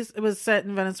was it was set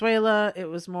in Venezuela. It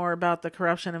was more about the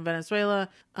corruption in Venezuela,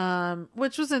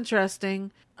 which was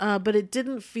interesting. But it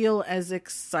didn't feel as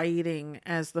exciting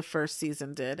as the first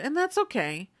season did. And that's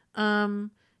okay.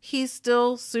 He's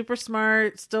still super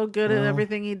smart, still good at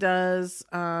everything he does.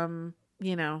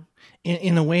 You know,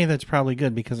 in a way that's probably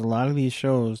good, because a lot of these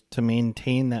shows, to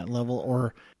maintain that level,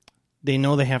 or they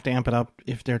know they have to amp it up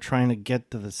if they're trying to get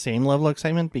to the same level of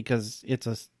excitement, because it's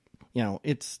a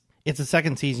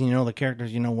second season, you know the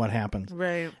characters, you know what happens.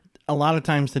 Right. A lot of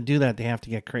times to do that, they have to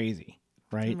get crazy,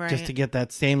 right? Just to get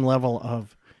that same level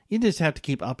of, you just have to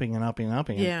keep upping and upping and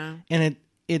upping. Yeah. And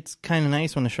it's kind of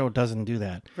nice when the show doesn't do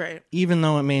that. Right. Even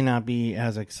though it may not be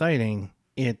as exciting,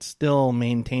 it still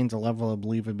maintains a level of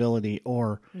believability,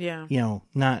 or,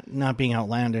 not being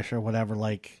outlandish or whatever.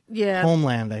 Like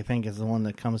Homeland, I think, is the one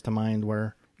that comes to mind,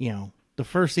 where, the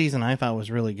first season I thought was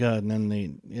really good, and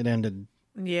then it ended.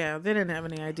 Yeah, they didn't have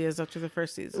any ideas after the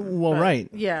first season. Well, right.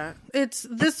 Yeah. It's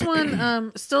this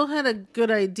one still had a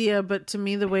good idea, but to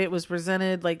me the way it was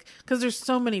presented, like, because there's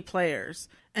so many players.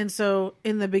 And so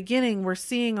in the beginning we're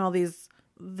seeing all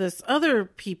this other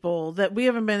people that we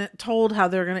haven't been told how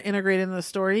they're going to integrate in the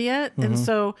story yet. Mm-hmm. And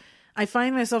so I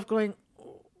find myself going,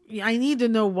 I need to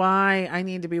know why I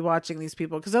need to be watching these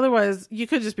people, because otherwise you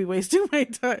could just be wasting my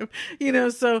time,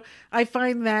 so I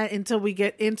find that until we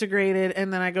get integrated,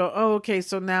 and then I go, oh, okay,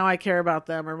 so now I care about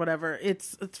them or whatever.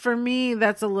 It's for me,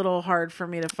 that's a little hard for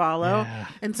me to follow. Yeah.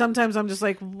 And sometimes I'm just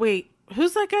like, wait,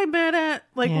 who's that guy mad at?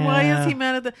 Like, why is he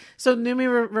mad at the... So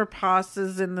Numi Rapace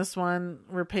is in this one.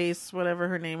 Rapace, whatever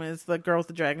her name is, the girl with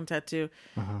the dragon tattoo.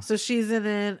 Uh-huh. So she's in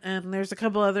it, and there's a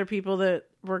couple other people that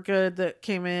were good that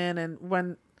came in, and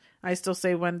when... I still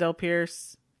say Wendell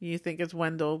Pierce. You think it's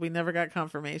Wendell. We never got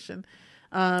confirmation.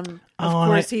 Of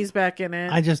course, he's back in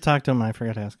it. I just talked to him. I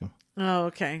forgot to ask him. Oh,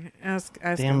 okay. Ask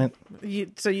Damn him.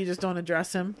 it. So you just don't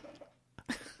address him?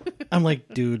 I'm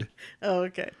like, dude. Oh,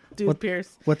 okay. Dude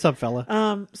Pierce. What's up,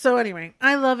 fella? So anyway,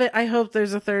 I love it. I hope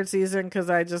there's a third season, because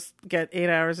I just get 8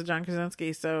 hours of John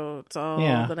Krasinski, so it's all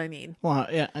that I need. Well,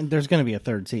 yeah, and there's going to be a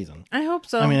third season. I hope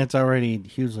so. I mean, it's already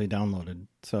hugely downloaded.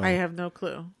 So I have no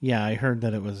clue. Yeah, I heard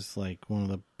that it was like one of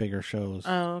the bigger shows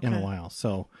in a while.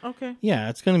 So okay, yeah,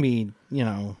 it's going to be.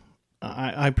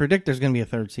 I predict there's going to be a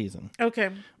third season. Okay,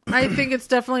 I think it's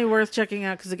definitely worth checking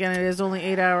out, because again, it is only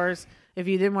 8 hours. If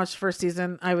you didn't watch the first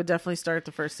season, I would definitely start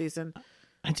the first season.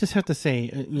 I just have to say,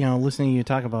 listening to you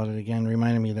talk about it again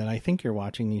reminded me that I think you're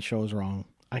watching these shows wrong.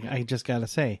 I just got to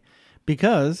say,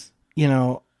 because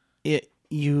if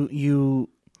you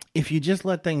just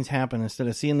let things happen instead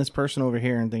of seeing this person over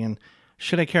here and thinking,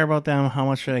 should I care about them? How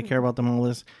much should I care about them? All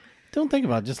this, don't think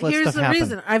about it. Just let stuff happen. Here's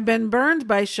the reason. I've been burned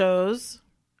by shows,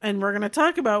 and we're going to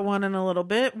talk about one in a little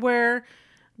bit, where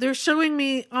they're showing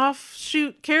me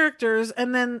offshoot characters,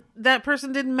 and then that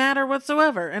person didn't matter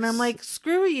whatsoever. And I'm like,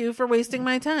 screw you for wasting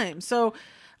my time. So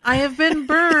I have been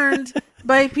burned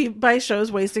by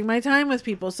shows wasting my time with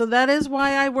people. So that is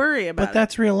why I worry about it. But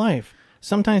that's real life.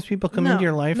 Sometimes people come into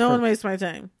your life. No one wastes my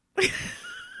time.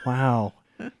 Wow.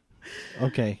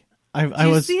 Okay.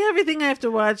 You see everything I have to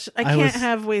watch. I can't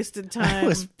have wasted time. I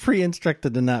was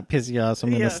pre-instructed to not piss you off, so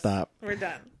I'm going to stop. We're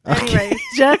done. Anyway,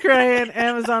 Jack Ryan,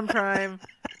 Amazon Prime.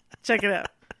 Check it out.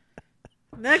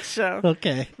 Next show.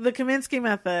 Okay. The Kominsky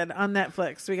Method on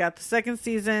Netflix. We got the second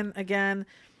season. Again,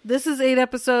 this is 8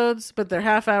 episodes, but they're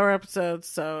half-hour episodes,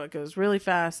 so it goes really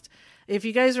fast. If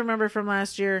you guys remember from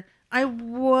last year, I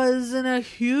wasn't a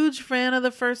huge fan of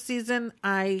the first season.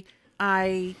 I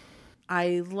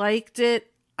liked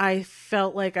it. I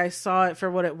felt like I saw it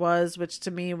for what it was, which to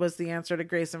me was the answer to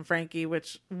Grace and Frankie,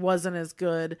 which wasn't as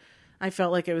good. I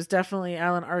felt like it was definitely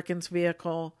Alan Arkin's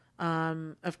vehicle.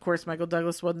 Of course, Michael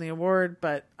Douglas won the award,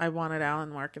 but I wanted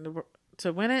Alan Arkin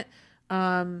to win it.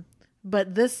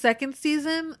 But this second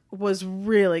season was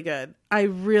really good. I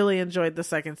really enjoyed the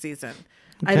second season.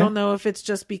 Okay. I don't know if it's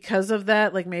just because of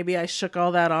that. Like, maybe I shook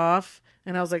all that off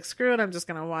and I was like, screw it, I'm just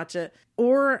going to watch it.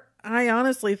 Or I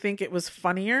honestly think it was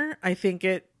funnier. I think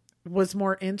it was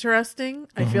more interesting.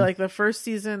 I feel like the first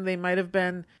season, they might have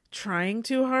been trying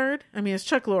too hard. I mean, it's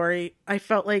Chuck Lorre. I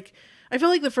felt like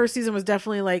the first season was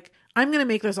definitely like, I'm going to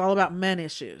make this all about men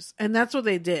issues. And that's what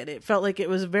they did. It felt like it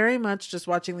was very much just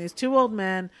watching these two old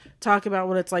men talk about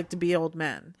what it's like to be old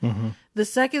men. Mm-hmm. The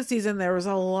second season, there was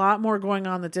a lot more going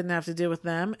on that didn't have to do with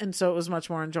them. And so it was much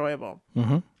more enjoyable.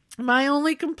 Mm-hmm. My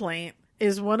only complaint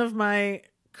is one of my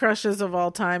crushes of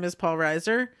all time is Paul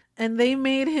Reiser. And they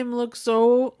made him look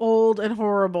so old and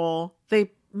horrible.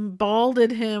 They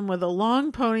balded him with a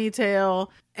long ponytail.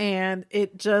 And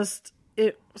it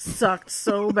sucked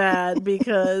so bad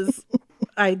because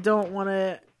I don't want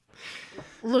to.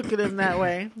 look at him that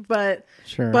way, but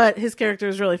Sure. but his character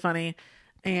is really funny,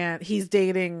 and he's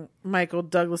dating Michael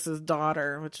Douglas's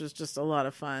daughter, which is just a lot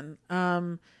of fun.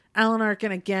 Alan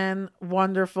Arkin again,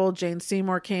 wonderful. Jane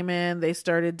Seymour came in. They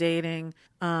started dating.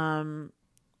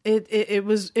 It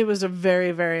was a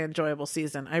very, very enjoyable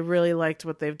season. I really liked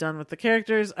what they've done with the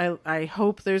characters. I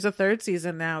hope there's a third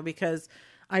season now because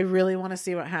I really want to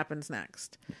see what happens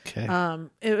next. Okay.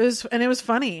 It was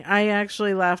funny. I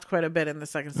actually laughed quite a bit in the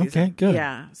second season. Okay, good.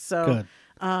 Yeah. So,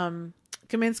 Good.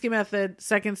 Kominsky Method,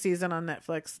 second season on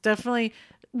Netflix. Definitely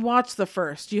watch the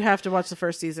first. You have to watch the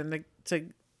first season to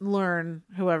learn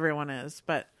who everyone is.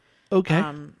 But Okay.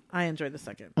 I enjoyed the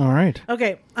second. All right.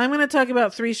 Okay, I'm going to talk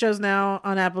about 3 shows now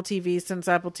on Apple TV since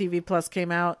Apple TV Plus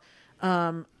came out.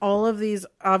 All of these,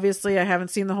 obviously, I haven't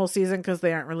seen the whole season because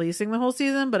they aren't releasing the whole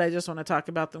season, but I just want to talk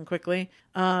about them quickly.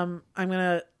 I'm going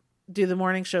to do the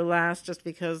morning show last just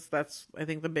because that's, I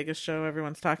think, the biggest show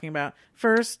everyone's talking about.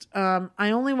 First, I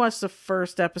only watched the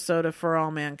first episode of For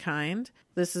All Mankind.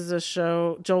 This is a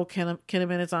show, Joel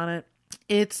Kinnaman is on it.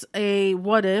 It's a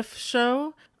what if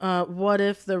show. What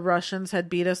if the Russians had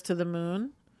beat us to the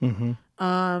moon?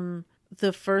 Mm-hmm.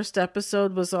 The first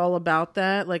episode was all about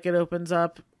that. Like, it opens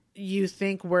up, you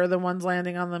think we're the ones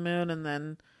landing on the moon, and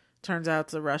then turns out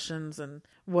it's the Russians, and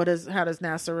how does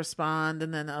NASA respond,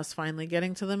 and then us finally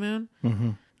getting to the moon.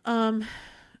 Mm-hmm.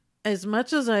 As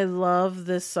much as I love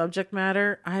this subject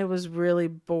matter, I was really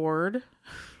bored.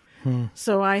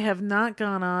 So I have not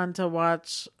gone on to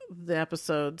watch the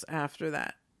episodes after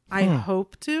that. I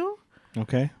hope to.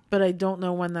 Okay. But I don't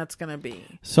know when that's going to be.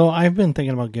 So I've been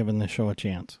thinking about giving the show a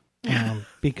chance.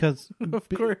 Because Of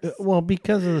course.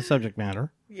 because of the subject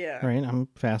matter. Yeah. Right? I'm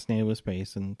fascinated with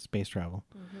space and space travel.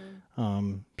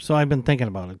 So I've been thinking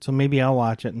about it. So maybe I'll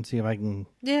watch it and see if I can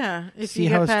see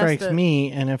how it strikes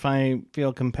me, and if I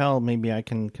feel compelled, maybe I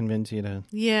can convince you to.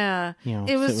 Yeah.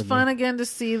 It was fun again to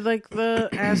see like the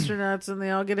astronauts, and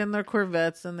they all get in their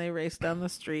Corvettes and they race down the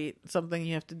street. Something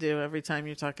you have to do every time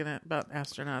you're talking about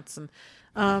astronauts.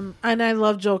 And I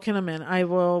love Joel Kinnaman. I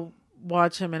will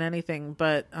watch him in anything,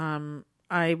 but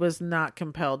I was not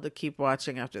compelled to keep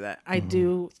watching after that. I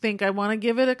do think I want to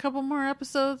give it a couple more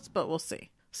episodes, but we'll see.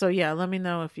 So yeah, let me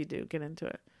know if you do get into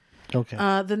it. Okay.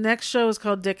 The next show is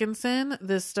called Dickinson.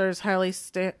 This stars Haley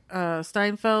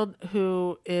Steinfeld,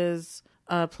 who is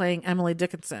playing Emily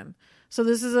Dickinson. So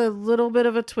this is a little bit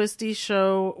of a twisty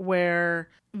show where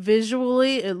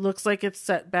visually it looks like it's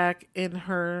set back in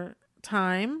her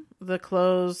time. The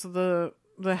clothes, the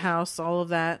house, all of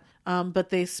that. But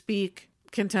they speak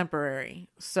contemporary.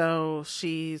 So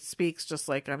she speaks just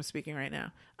like I'm speaking right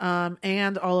now.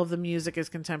 And all of the music is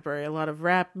contemporary. A lot of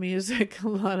rap music, a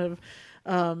lot of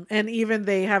and even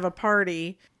they have a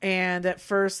party, and at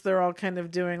first they're all kind of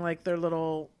doing like their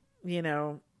little,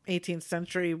 18th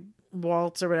century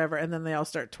waltz or whatever, and then they all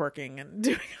start twerking and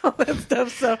doing all that stuff.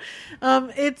 So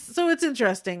it's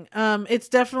interesting. It's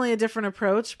definitely a different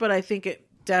approach, but I think it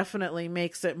definitely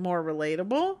makes it more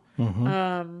relatable.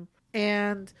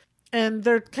 And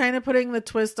they're kind of putting the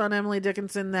twist on Emily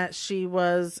Dickinson that she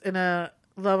was in a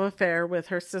love affair with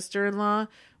her sister-in-law,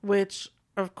 which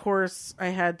of course I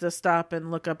had to stop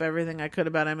and look up everything I could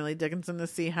about Emily Dickinson to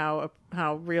see how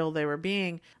real they were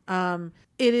being.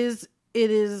 It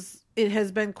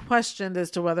has been questioned as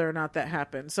to whether or not that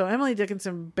happened. So Emily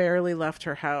Dickinson barely left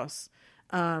her house.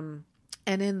 And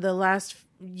in the last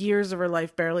years of her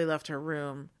life, barely left her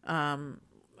room,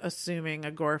 assuming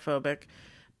agoraphobic.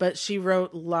 But she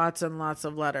wrote lots and lots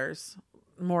of letters,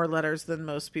 more letters than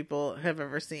most people have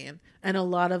ever seen. And a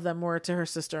lot of them were to her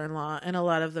sister-in-law, and a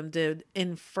lot of them did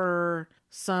infer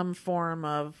some form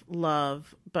of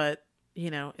love. But,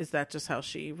 is that just how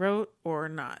she wrote or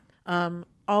not?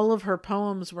 All of her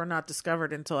poems were not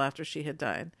discovered until after she had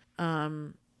died.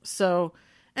 So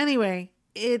anyway,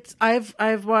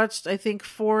 I've watched, I think,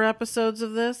 4 episodes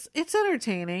of this. It's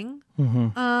entertaining.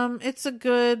 It's a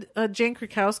good, Jane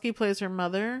Krakowski plays her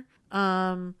mother.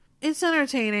 It's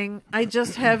entertaining. I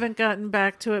just haven't gotten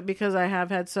back to it because I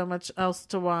have had so much else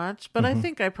to watch, but I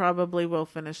think I probably will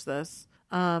finish this.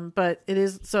 But it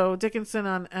is, so Dickinson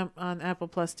on Apple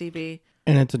Plus TV.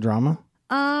 And it's a drama?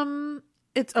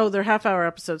 They're half-hour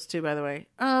episodes too, by the way.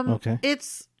 Okay.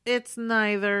 It's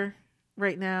neither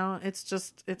right now. It's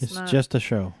just a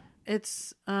show.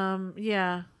 It's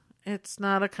it's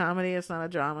not a comedy, it's not a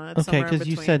drama. It's okay, because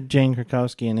you said Jane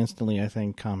Krakowski and instantly I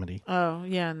think comedy. Oh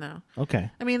yeah, no. Okay.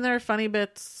 I mean, there are funny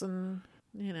bits and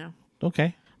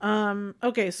Okay.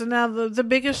 Okay, so now the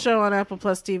biggest show on Apple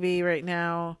Plus TV right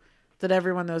now that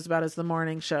everyone knows about is The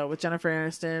Morning Show with Jennifer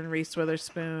Aniston, Reese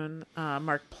Witherspoon,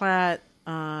 Mark Platt,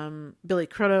 Billy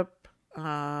Crudup,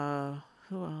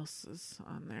 who else is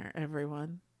on there?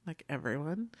 Everyone. Like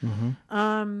everyone.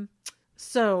 Mm-hmm.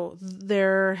 So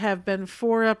there have been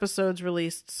 4 episodes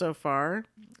released so far.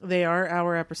 They are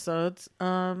our episodes.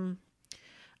 I'm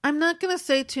not going to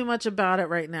say too much about it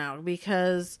right now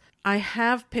because I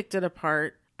have picked it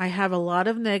apart. I have a lot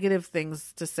of negative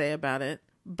things to say about it,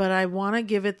 but I want to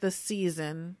give it the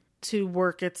season to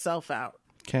work itself out.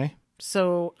 Okay.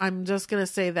 So I'm just going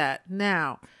to say that.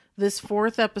 Now, this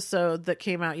 4th episode that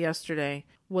came out yesterday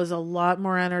was a lot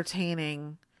more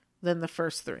entertaining than the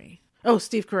first 3. Oh,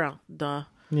 Steve Carell. Duh.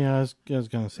 Yeah, I was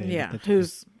going to say. Yeah,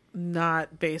 who's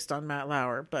not based on Matt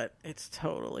Lauer, but it's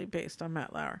totally based on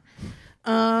Matt Lauer.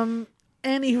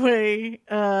 Anyway,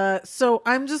 so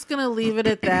I'm just going to leave it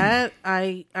at that.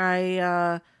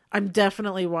 I'm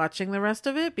definitely watching the rest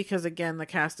of it because, again, the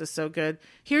cast is so good.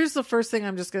 Here's the first thing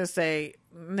I'm just going to say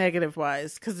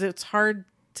negative-wise because it's hard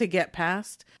to get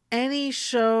past. Any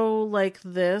show like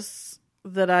this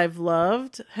that I've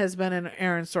loved has been an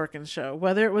Aaron Sorkin show,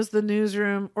 whether it was The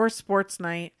Newsroom or Sports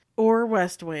Night or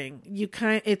West Wing.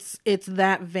 It's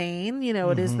that vein, you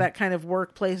know, it is that kind of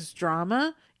workplace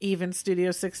drama, even Studio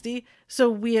 60.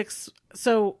 So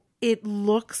so it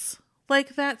looks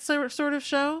like that sort of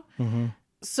show. Mm-hmm.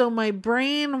 So my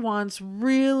brain wants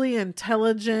really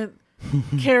intelligent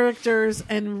characters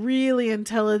and really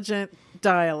intelligent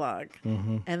dialogue,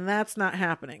 and that's not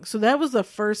happening. So that was the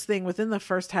first thing. Within the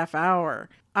first half hour,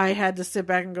 I had to sit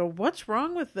back and go, what's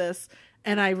wrong with this?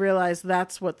 And I realized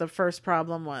that's what the first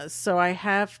problem was. So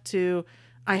I've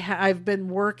been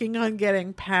working on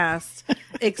getting past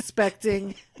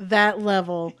expecting that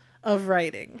level of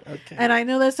writing. Okay. And I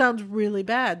know that sounds really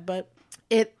bad, but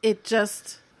it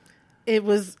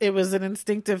was an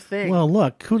instinctive thing. Well,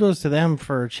 look, kudos to them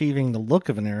for achieving the look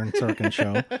of an Aaron Sorkin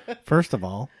show. First of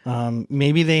all,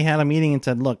 maybe they had a meeting and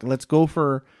said, "Look, let's go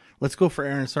for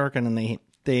Aaron Sorkin," and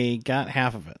they got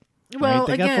half of it. Well, right?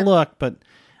 They again, got the look, but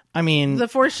I mean, the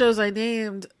 4 shows I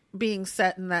named being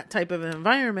set in that type of an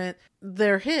environment,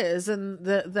 they're his, and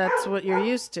that's what you're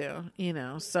used to, you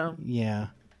know. So yeah,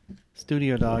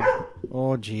 Studio Dog.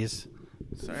 Oh, geez,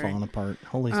 falling apart.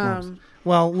 Holy smokes!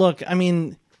 Well, look, I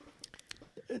mean,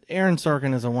 Aaron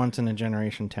Sorkin is a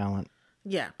once-in-a-generation talent.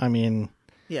 Yeah. I mean,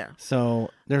 yeah.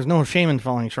 So there's no shame in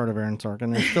falling short of Aaron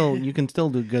Sorkin. You can still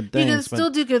do good things. You can still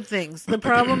do good things. The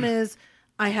problem is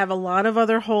I have a lot of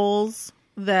other holes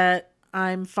that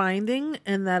I'm finding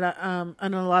and that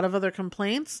and a lot of other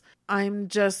complaints. I'm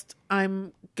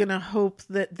gonna hope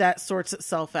that sorts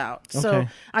itself out. Okay. So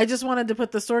I just wanted to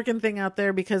put the Sorkin thing out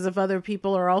there because if other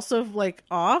people are also like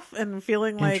off and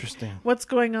feeling like what's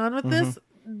going on with this,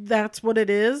 that's what it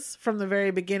is from the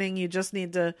very beginning. You just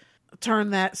need to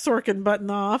turn that Sorkin button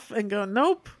off and go,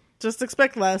 nope, just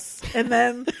expect less. And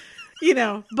then, you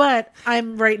know, but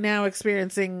I'm right now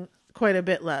experiencing quite a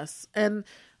bit less.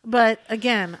 But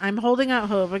again, I'm holding out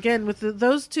hope. Again, with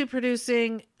those 2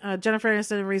 producing, Jennifer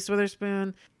Aniston and Reese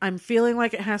Witherspoon, I'm feeling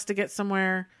like it has to get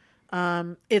somewhere.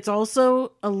 It's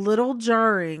also a little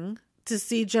jarring to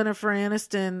see Jennifer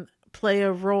Aniston play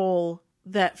a role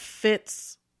that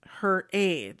fits her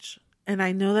age. And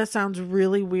I know that sounds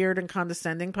really weird and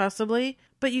condescending possibly,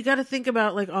 but you got to think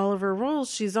about like all of her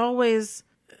roles. She's always,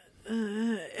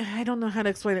 I don't know how to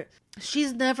explain it.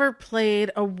 She's never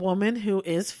played a woman who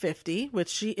is 50, which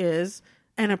she is,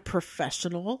 and a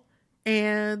professional,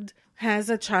 and has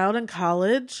a child in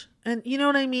college. And you know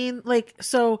what I mean? Like,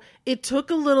 so it took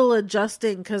a little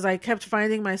adjusting because I kept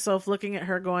finding myself looking at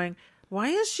her going, why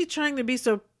is she trying to be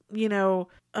so, you know,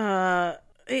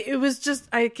 it was just,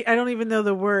 I don't even know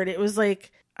the word. It was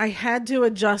like, I had to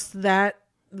adjust that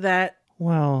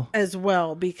as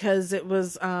well because it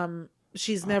was,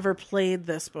 she's never played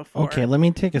this before. Okay, let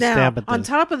me take a stab at this. On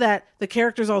top of that, the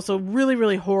character's also really,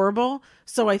 really horrible.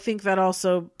 So I think that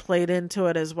also played into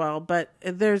it as well. But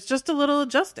there's just a little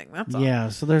adjusting. That's all. Yeah,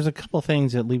 so there's a couple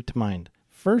things that leap to mind.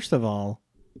 First of all,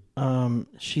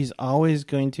 she's always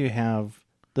going to have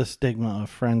the stigma of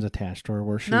Friends attached to her.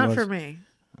 Where she Not for me.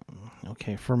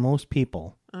 Okay, for most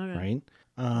people, right?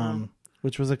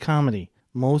 Which was a comedy.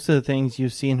 Most of the things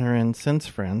you've seen her in since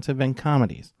Friends have been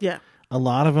comedies. Yeah. A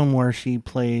lot of them where she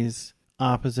plays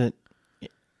opposite,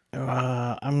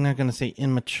 I'm not going to say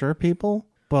immature people,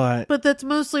 but that's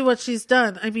mostly what she's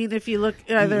done. I mean, if you look,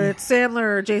 either it's Sandler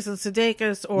or Jason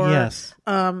Sudeikis or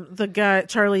the guy,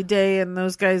 Charlie Day and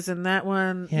those guys in that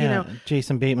one, you know,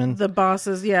 Jason Bateman. The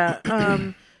bosses, yeah.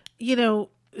 You know,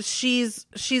 she's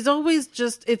always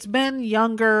just, it's been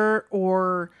younger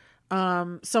or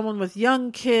someone with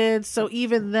young kids. So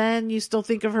even then you still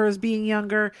think of her as being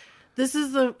younger.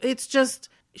 It's just,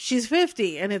 she's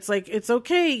 50 and it's like, it's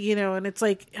okay, you know, and it's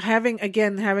like having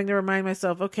to remind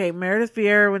myself, okay, Meredith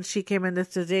Vieira, when she came into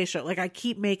Today Show, like I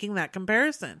keep making that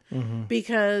comparison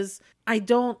because I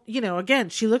don't, you know, again,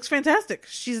 she looks fantastic.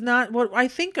 She's not what I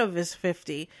think of as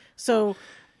 50. So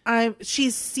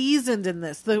she's seasoned in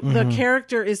this. The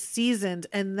character is seasoned,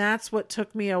 and that's what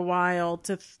took me a while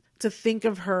to think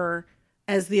of her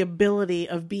as the ability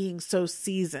of being so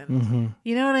seasoned.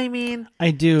 You know what I mean?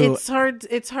 I do. It's hard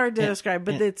to describe,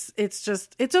 but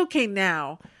it's okay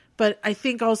now. But I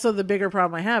think also the bigger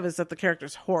problem I have is that the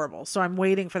character's horrible. So I'm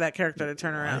waiting for that character to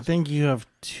turn around. I think you have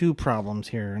two problems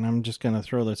here, and I'm just going to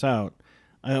throw this out.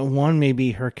 One may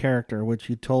be her character, which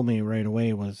you told me right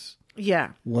away was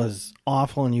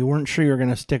awful, and you weren't sure you were going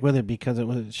to stick with it because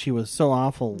she was so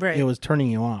awful. Right. It was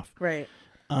turning you off. Right.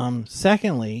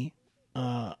 Secondly,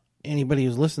 anybody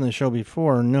who's listened to the show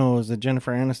before knows that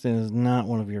Jennifer Aniston is not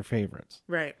one of your favorites.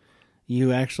 Right.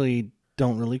 You actually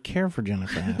don't really care for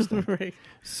Jennifer Aniston. Right.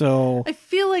 So I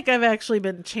feel like I've actually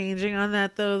been changing on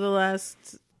that though the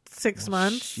last 6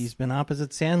 months. She's been opposite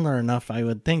Sandler enough. I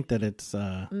would think that it's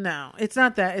No, it's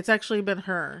not that. It's actually been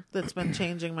her that's been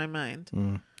changing my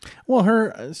mind.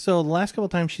 Well, so the last couple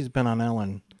of times she's been on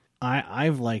Ellen,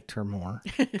 I've liked her more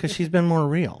because she's been more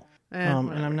real.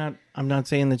 And I'm not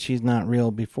saying that she's not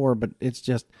real before, but it's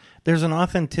just there's an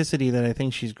authenticity that I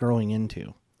think she's growing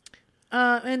into.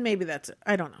 And maybe that's it.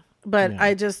 I don't know. But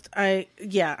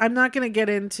yeah. I'm not going to get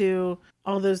into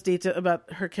all those details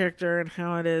about her character and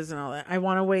how it is and all that. I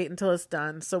want to wait until it's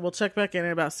done. So we'll check back in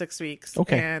about 6 weeks.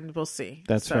 Okay. And we'll see.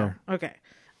 That's fair. Okay.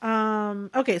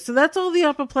 Okay. So that's all the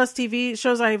Apple Plus TV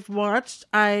shows I've watched.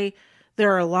 There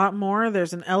are a lot more.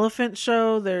 There's an elephant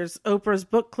show. There's Oprah's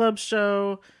book club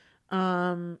show.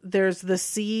 There's the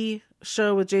Sea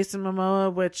show with Jason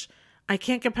Momoa, which I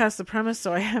can't get past the premise,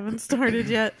 so I haven't started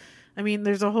yet. I mean,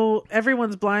 there's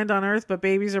everyone's blind on Earth, but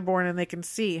babies are born and they can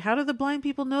see. How do the blind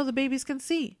people know the babies can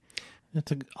see?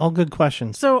 It's all good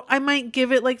questions. So I might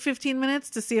give it like 15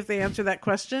 minutes to see if they answer that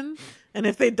question. And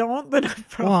if they don't, then I'm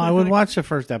probably... Well, I would watch the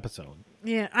first episode.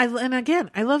 Yeah. And again,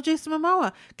 I love Jason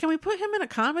Momoa. Can we put him in a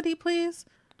comedy, please?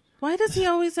 Why does he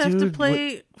always have to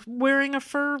play wearing a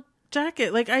fur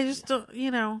jacket? Like, I just don't, you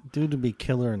know. Dude would be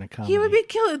killer in a comedy. He would be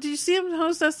killer. Did you see him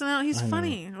host SNL? He's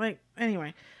funny. Like,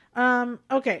 anyway.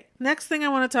 Okay. Next thing I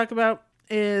want to talk about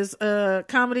is a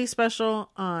comedy special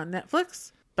on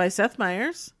Netflix by Seth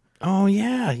Meyers. Oh,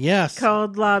 yeah. Yes.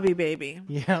 Called Lobby Baby.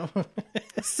 Yeah.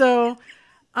 So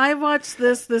I watched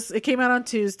this. It came out on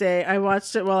Tuesday. I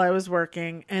watched it while I was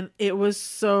working, and it was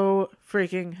so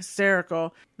freaking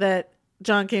hysterical that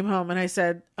John came home and I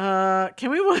said, can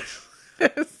we watch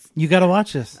this? You got to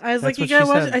watch this. I was like, you got to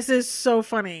watch it. I said, it's so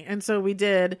funny. And so we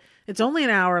did. It's only an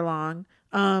hour long.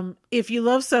 If you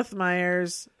love Seth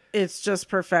Meyers, it's just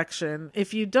perfection.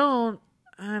 If you don't,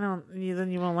 then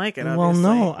you won't like it, obviously. Well,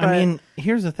 no. I mean,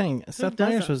 here's the thing. Seth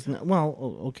Meyers was,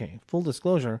 okay, full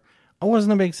disclosure. I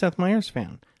wasn't a big Seth Meyers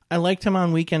fan. I liked him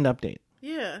on Weekend Update.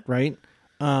 Yeah. Right?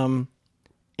 And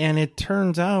it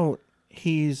turns out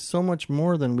he's so much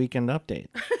more than Weekend Update.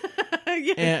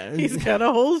 Yeah, he's got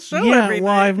a whole show every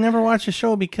well, night. I've never watched a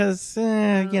show because,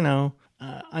 you know,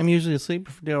 I'm usually asleep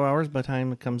for 2 hours by the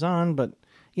time it comes on, but,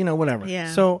 you know, whatever.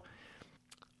 Yeah. So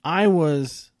I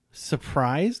was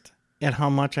surprised at how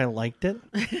much I liked it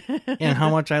and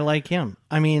how much I like him.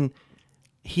 I mean,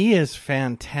 he is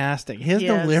fantastic. His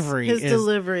delivery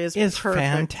is perfect.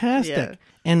 Fantastic. Yeah.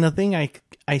 And the thing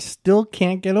I still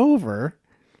can't get over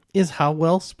is how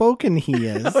well spoken he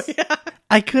is. Oh, yeah.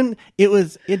 I couldn't.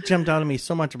 It jumped out at me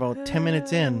so much. About 10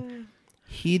 minutes in,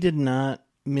 he did not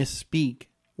misspeak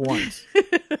once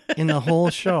in the whole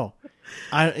show.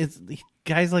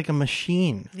 Guy's like a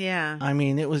machine. Yeah. I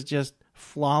mean, it was just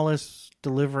flawless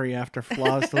delivery after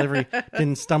flawless delivery.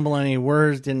 Didn't stumble on any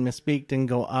words. Didn't misspeak. Didn't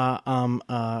go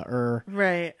or.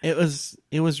 Right. It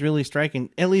was really striking,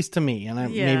 at least to me. And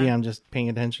maybe I'm just paying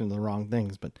attention to the wrong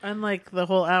things. But unlike the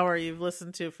whole hour you've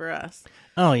listened to for us.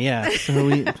 Oh yeah.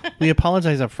 So we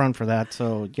apologize up front for that.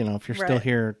 So you know, if you're still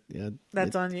here,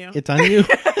 that's on you. It's on you.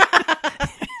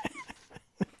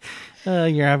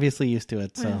 You're obviously used to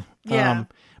it. So yeah.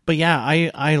 But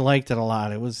yeah, I liked it a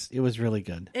lot. It was really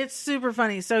good. It's super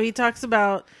funny. So he talks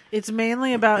about, it's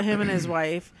mainly about him and his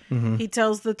wife. Mm-hmm. He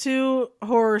tells the two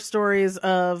horror stories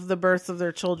of the births of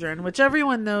their children, which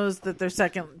everyone knows that their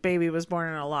second baby was born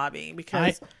in a lobby.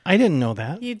 Because I didn't know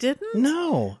that. You didn't?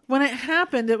 No. When it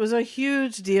happened, it was a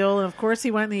huge deal. And of course he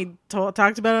went and he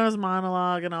talked about it on his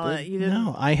monologue and all that. You didn't?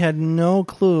 No, I had no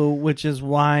clue, which is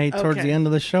why towards the end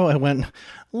of the show I went,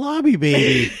 Lobby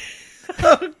Baby.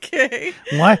 Okay.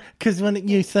 Why? Because when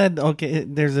you said, okay,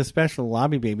 there's a special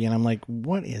lobby baby, and I'm like,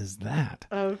 what is that?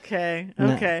 Okay.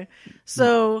 No. Okay.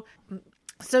 So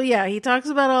yeah, he talks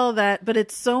about all of that, but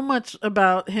it's so much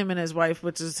about him and his wife,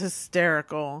 which is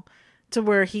hysterical, to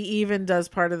where he even does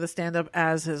part of the stand-up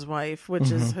as his wife,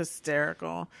 which is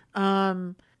hysterical.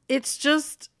 It's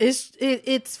just,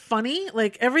 it's funny.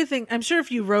 Like everything, I'm sure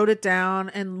if you wrote it down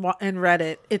and read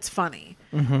it, it's funny.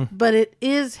 But it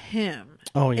is him.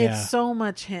 Oh, yeah. It's so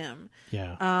much him.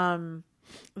 Yeah.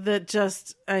 That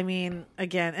just, I mean,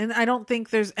 again, and I don't think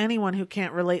there's anyone who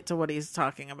can't relate to what he's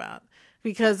talking about.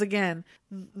 Because again,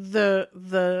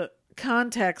 the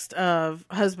context of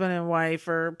husband and wife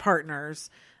or partners,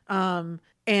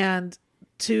 and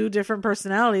two different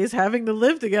personalities having to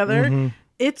live together,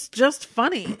 it's just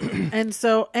funny. And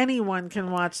so anyone can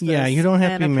watch this you don't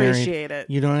have to be appreciate married. it.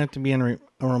 You don't have to be in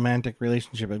a romantic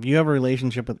relationship. If you have a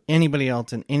relationship with anybody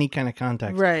else in any kind of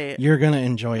context, Right. you're going to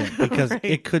enjoy it because Right.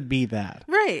 it could be that.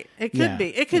 Right. It could Yeah.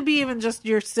 be. It could be even just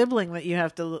your sibling that you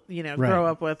have to, Right. grow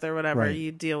up with or whatever. Right.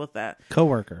 You deal with that.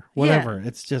 Coworker, whatever.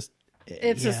 It's just...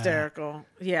 It's yeah. hysterical.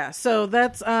 Yeah. So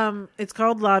that's it's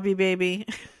called Lobby Baby.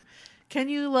 Can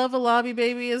you love a lobby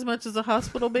baby as much as a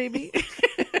hospital baby?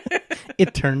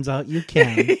 It turns out you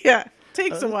can. Yeah.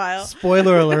 Takes a while.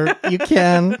 Spoiler alert, you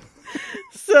can.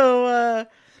 So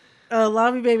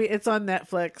Lobby Baby, it's on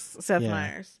Netflix, Seth Yeah.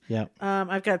 Meyers. Yep.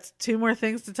 I've got 2 more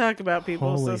things to talk about,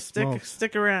 people, Holy so smokes.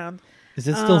 stick around. Is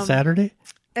it still Saturday?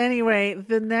 Anyway,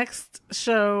 the next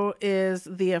show is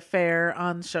The Affair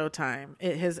on Showtime.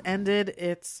 It has ended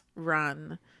its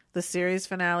run. The series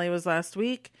finale was last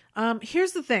week.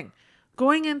 Here's the thing.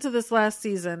 Going into this last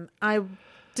season, I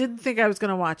didn't think I was going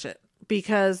to watch it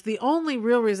because the only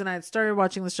real reason I had started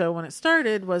watching the show when it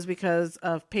started was because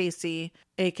of Pacey,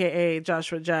 a.k.a.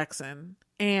 Joshua Jackson,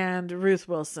 and Ruth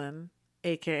Wilson,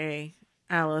 a.k.a.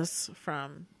 Alice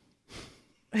from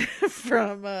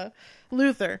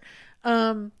Luther.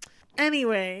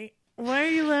 Anyway, why are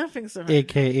you laughing so hard?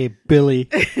 AKA Billy.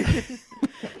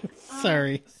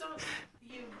 Sorry. So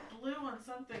you blew on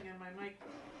something in my mic.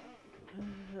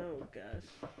 Oh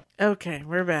gosh. Okay,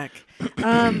 we're back.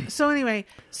 So anyway,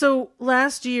 so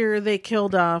last year they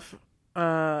killed off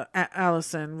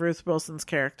Allison, Ruth Wilson's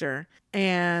character,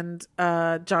 and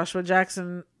Joshua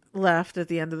Jackson left at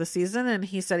the end of the season, and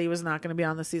he said he was not going to be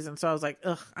on the season. So I was like,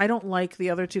 ugh, I don't like the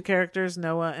other 2 characters,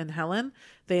 Noah and Helen.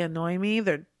 They annoy me.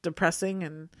 They're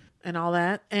depressing and all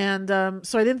that. And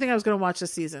so I didn't think I was going to watch the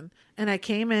season. And I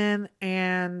came in,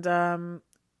 and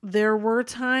there were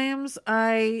times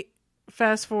I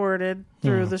fast forwarded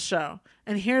through the show.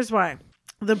 And here's why.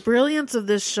 The brilliance of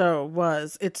this show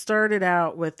was it started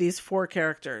out with these 4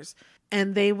 characters.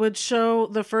 And they would show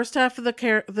the first half of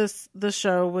the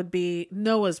show would be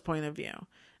Noah's point of view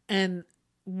and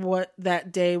what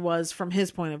that day was from his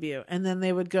point of view. And then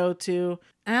they would go to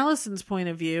Allison's point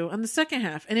of view on the second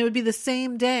half, and it would be the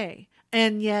same day.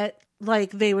 And yet,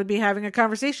 like, they would be having a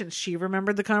conversation. She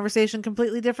remembered the conversation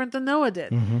completely different than Noah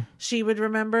did. She would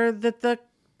remember that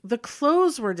the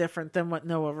clothes were different than what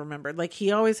Noah remembered. Like, he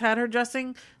always had her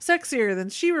dressing sexier than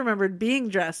she remembered being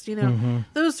dressed,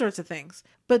 those sorts of things.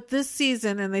 But this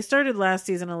season, and they started last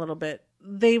season a little bit,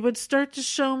 they would start to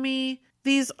show me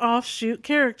these offshoot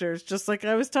characters, just like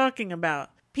I was talking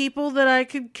about. People that I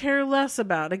could care less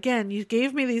about. Again, you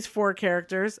gave me these 4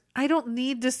 characters. I don't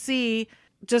need to see,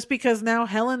 just because now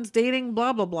Helen's dating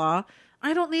blah, blah, blah,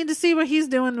 I don't need to see what he's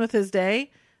doing with his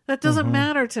day. That doesn't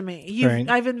matter to me. Right.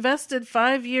 I've invested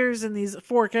 5 years in these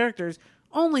 4 characters.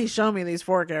 Only show me these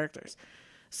 4 characters.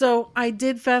 So I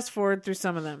did fast forward through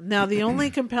some of them. Now, the only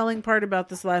compelling part about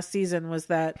this last season was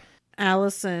that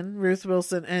Allison, Ruth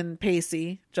Wilson, and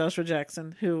Pacey, Joshua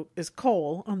Jackson, who is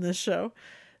Cole on this show,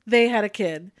 they had a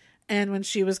kid. And when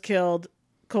she was killed,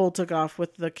 Cole took off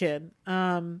with the kid.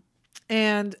 And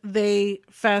they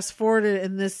fast forwarded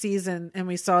in this season, and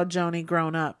we saw Joni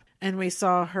grown up. And we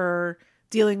saw her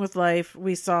dealing with life.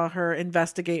 We saw her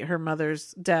investigate her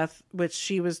mother's death, which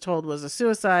she was told was a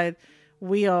suicide.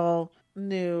 We all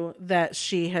knew that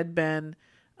she had been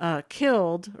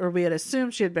killed, or we had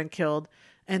assumed she had been killed.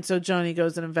 And so Joni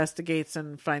goes and investigates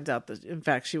and finds out that, in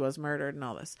fact, she was murdered and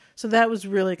all this. So that was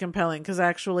really compelling, because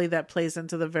actually that plays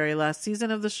into the very last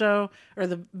season of the show, or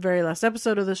the very last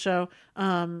episode of the show.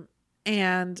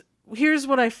 And here's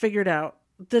what I figured out,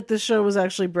 that the show was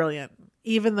actually brilliant,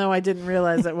 even though I didn't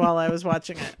realize it while I was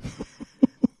watching it.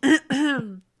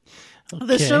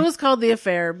 The show is called The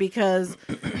Affair because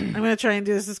I'm going to try and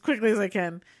do this as quickly as I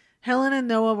can. Helen and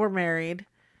Noah were married,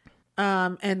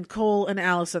 and Cole and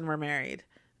Allison were married.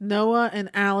 Noah and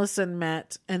Allison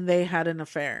met, and they had an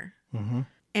affair.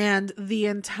 And the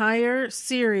entire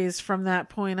series from that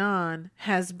point on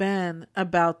has been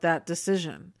about that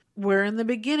decision. Where in the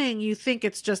beginning you think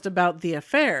it's just about the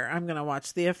affair. I'm going to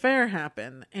watch the affair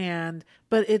happen.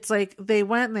 But it's like they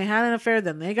went and they had an affair,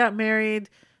 then they got married,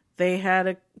 they had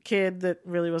a kid that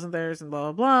really wasn't theirs, and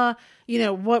blah, blah,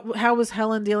 blah. How was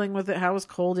Helen dealing with it? How was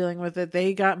Cole dealing with it?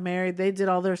 They got married, they did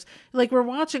all this. Like, we're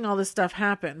watching all this stuff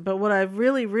happen. But what I've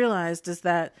really realized is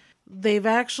that they've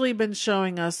actually been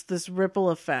showing us this ripple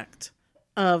effect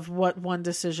of what one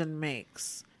decision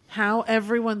makes. How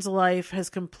everyone's life has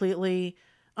completely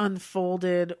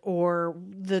unfolded, or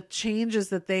the changes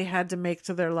that they had to make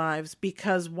to their lives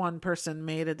because one person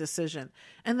made a decision.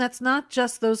 And that's not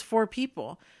just those 4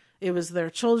 people. It was their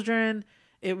children.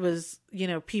 It was,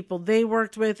 people they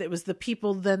worked with. It was the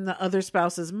people then the other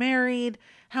spouses married.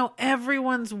 How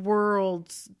everyone's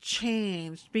worlds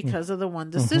changed because of the one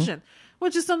decision,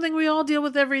 which is something we all deal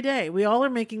with every day. We all are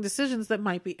making decisions that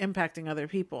might be impacting other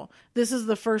people. This is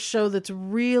the first show that's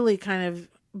really kind of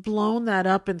blown that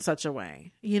up in such a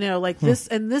way, like this,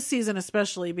 and this season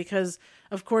especially, because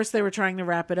of course they were trying to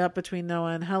wrap it up between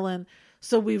Noah and Helen.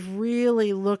 So we've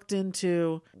really looked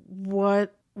into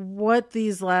what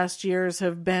these last years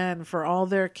have been for all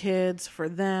their kids, for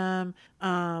them,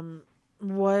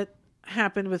 what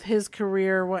happened with his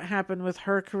career, what happened with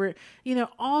her career,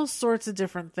 all sorts of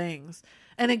different things.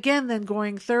 And again, then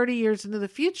going 30 years into the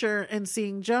future and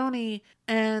seeing Joni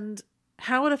and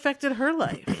how it affected her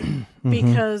life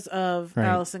because of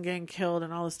Allison getting killed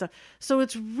and all this stuff. So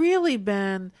it's really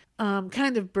been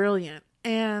kind of brilliant.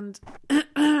 And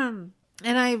and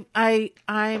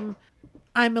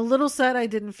I'm a little sad I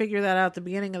didn't figure that out at the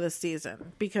beginning of the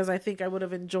season, because I think I would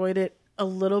have enjoyed it a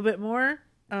little bit more.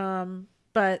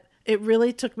 But it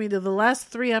really took me to the last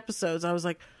 3 episodes. I was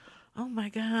like, oh my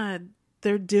God,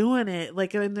 they're doing it.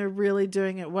 Like, and they're really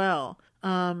doing it well.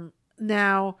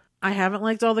 Now, I haven't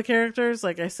liked all the characters.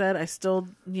 Like I said, I still,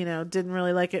 didn't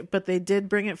really like it, but they did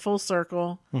bring it full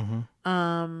circle.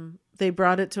 They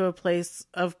brought it to a place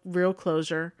of real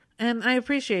closure, and I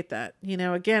appreciate that.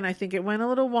 Again, I think it went a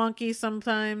little wonky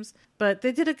sometimes, but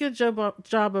they did a good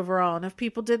job overall. And if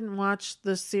people didn't watch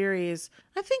the series,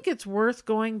 I think it's worth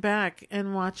going back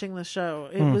and watching the show.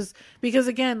 It was because,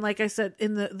 again, like I said,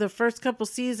 in the first couple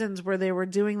seasons where they were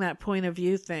doing that point of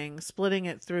view thing, splitting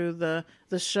it through the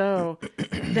show,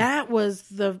 that was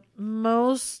the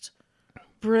most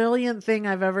brilliant thing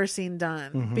I've ever seen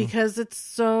done, because it's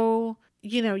so,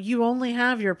 you only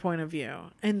have your point of view.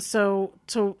 And so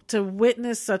to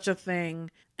witness such a thing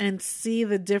and see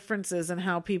the differences in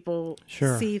how people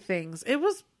see things, it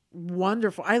was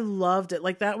wonderful. I loved it.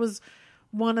 Like, that was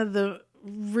one of the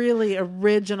really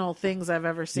original things I've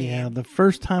ever seen. Yeah, the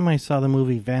first time I saw the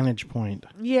movie Vantage Point,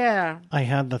 I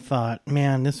had the thought,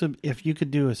 man, this would, if you could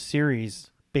do a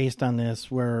series based on this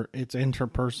where it's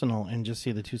interpersonal and just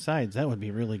see the 2 sides, that would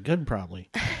be really good, probably.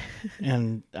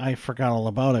 And I forgot all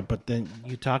about it, but then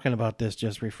you talking about this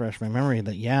just refreshed my memory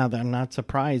that, I'm not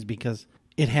surprised, because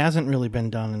it hasn't really been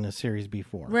done in a series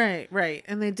before. Right.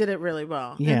 And they did it really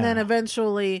well. Yeah. And then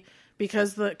eventually,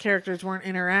 because the characters weren't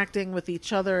interacting with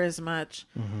each other as much,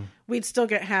 we'd still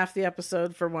get half the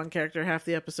episode for one character, half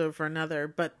the episode for another.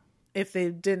 But if they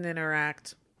didn't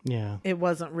interact, it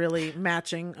wasn't really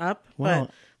matching up. Well,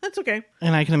 but that's okay.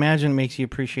 And I can imagine it makes you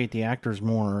appreciate the actors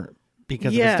more,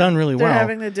 because if it's done really well, they're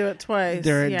having to do it twice.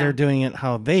 They're doing it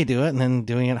how they do it, and then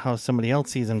doing it how somebody else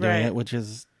sees them doing it, which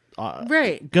is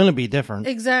going to be different.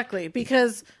 Exactly,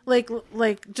 because like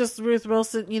just Ruth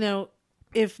Wilson,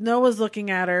 if Noah's looking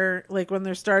at her, like when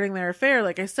they're starting their affair,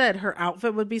 like I said, her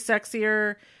outfit would be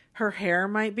sexier, her hair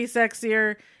might be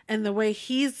sexier, and the way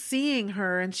he's seeing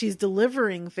her and she's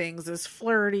delivering things is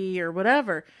flirty or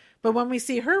whatever. But when we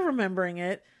see her remembering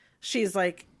it, she's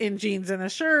like in jeans and a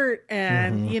shirt,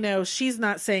 and she's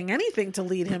not saying anything to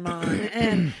lead him on,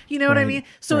 and you know what I mean.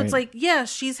 So it's like,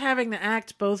 she's having to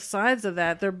act both sides of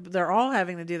that. They're all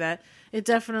having to do that. It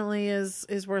definitely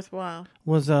is worthwhile.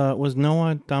 Was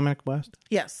Noah Dominic West?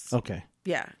 Yes. Okay.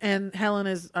 Yeah, and Helen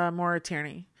is Maura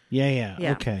Tierney. Yeah.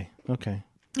 Okay.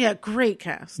 Yeah, great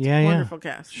cast. Yeah, wonderful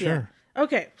cast. Sure. Yeah.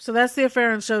 Okay, so that's The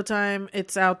Affair on Showtime.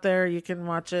 It's out there. You can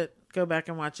watch it. Go back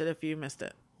and watch it if you missed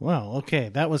it. Well, okay,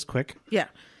 that was quick. Yeah.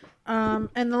 And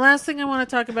the last thing I want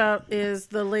to talk about is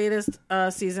the latest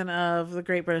season of The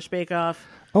Great British Bake Off.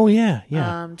 Oh, yeah.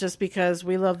 Just because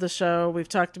we love the show. We've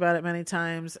talked about it many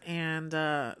times, and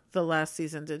the last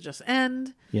season did just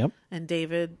end. Yep. And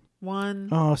David won.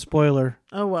 Oh, spoiler.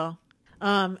 Oh, well.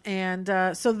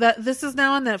 So that this is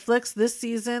now on Netflix. This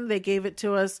season, they gave it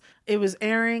to us. It was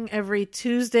airing every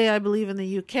Tuesday, I believe, in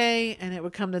the UK, and it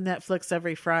would come to Netflix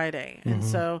every Friday. And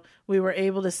so we were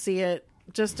able to see it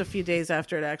just a few days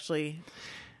after it actually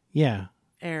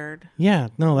aired. Yeah,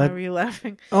 no, Why were you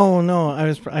laughing? Oh no, I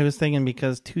was thinking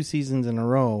because 2 seasons in a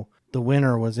row, the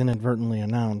winner was inadvertently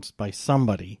announced by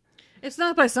somebody. It's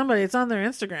not by somebody. It's on their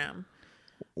Instagram.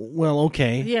 Well,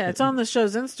 okay. Yeah, it's on the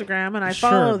show's Instagram, and I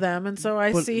follow them, and so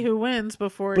I see who wins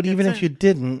before. But even if you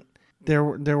didn't, there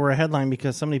were a headline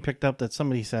because somebody picked up that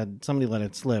somebody let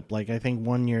it slip. Like I think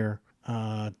one year,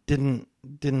 didn't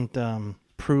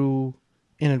Prue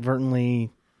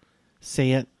inadvertently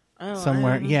say it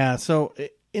somewhere. Yeah, so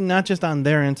not just on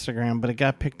their Instagram, but it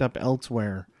got picked up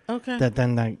elsewhere. Okay.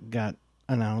 That got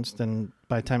announced, and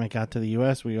by the time it got to the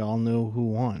U.S., we all knew who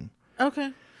won.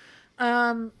 Okay.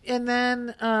 And then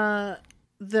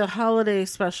the holiday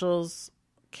specials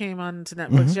came on to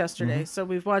Netflix yesterday. So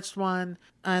we've watched one,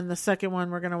 and the second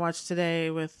one we're going to watch today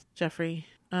with Jeffrey.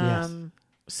 Yes.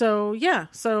 So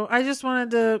I just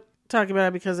wanted to talk about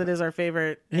it because it is our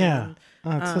favorite. And,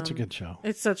 it's such a good show.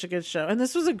 It's such a good show. And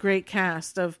this was a great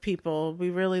cast of people. We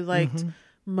really liked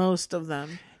most of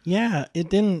them. Yeah, it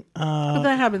didn't... but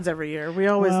that happens every year. We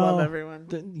always love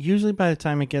everyone. Usually by the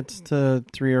time it gets to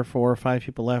 3 or 4 or 5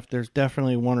 people left, there's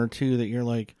definitely 1 or 2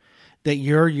 that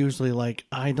you're usually like,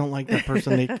 I don't like that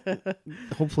person.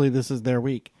 Hopefully this is their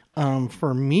week.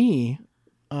 For me,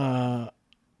 there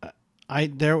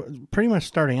pretty much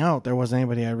starting out, there wasn't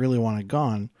anybody I really wanted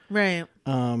gone. Right.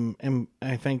 And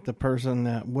I think the person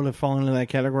that would have fallen into that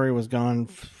category was gone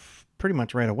pretty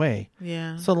much right away.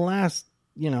 Yeah. So the last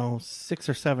 6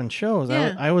 or 7 shows,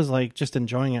 I was like just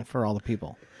enjoying it for all the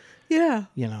people. Yeah,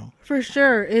 for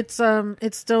sure. It's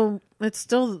still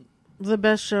the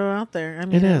best show out there. I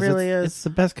mean, it really is. It's the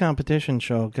best competition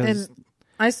show because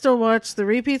I still watch the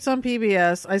repeats on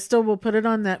PBS. I still will put it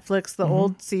on Netflix, the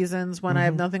old seasons when I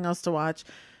have nothing else to watch.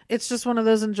 It's just one of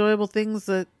those enjoyable things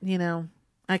that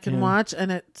I can watch,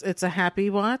 and it's a happy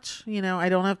watch. I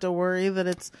don't have to worry that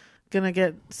it's gonna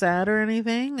get sad or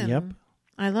anything. And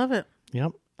I love it.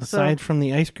 Yep. Aside from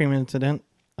the ice cream incident,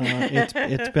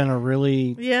 it's been a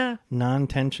really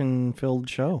non-tension filled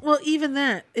show. Well, even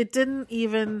that, it didn't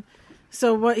even.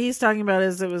 So what he's talking about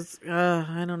is it was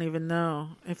I don't even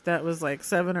know if that was like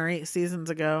 7 or 8 seasons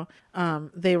ago.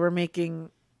 They were making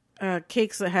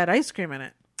cakes that had ice cream in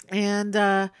it,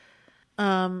 and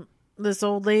this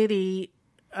old lady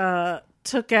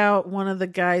took out one of the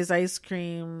guy's ice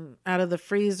cream out of the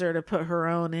freezer to put her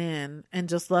own in and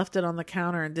just left it on the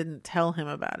counter and didn't tell him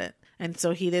about it. And so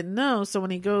he didn't know. So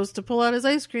when he goes to pull out his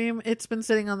ice cream, it's been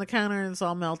sitting on the counter and it's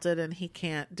all melted and he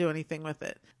can't do anything with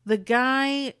it. The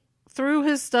guy threw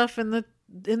his stuff in the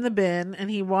bin and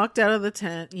he walked out of the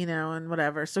tent, and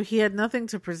whatever. So he had nothing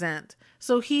to present.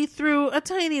 So he threw a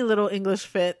tiny little English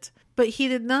fit. But he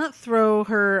did not throw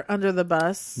her under the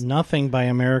bus. Nothing by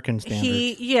American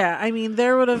standards.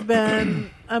 There would have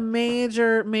been a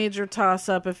major, major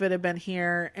toss-up if it had been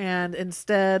here. And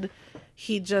instead,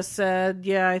 he just said,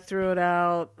 I threw it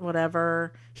out,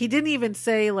 whatever. He didn't even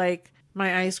say,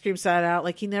 my ice cream sat out.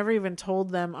 He never even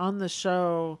told them on the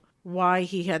show why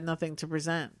he had nothing to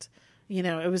present.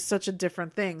 It was such a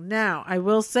different thing. Now, I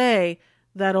will say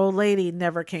that old lady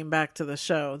never came back to the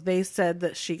show. They said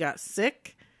that she got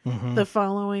sick the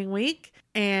following week,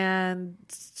 and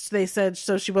they said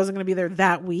so she wasn't going to be there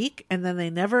that week, and then they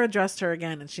never addressed her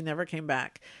again and she never came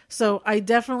back. So I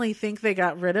definitely think they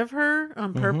got rid of her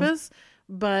on purpose,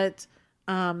 but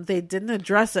they didn't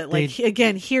address it.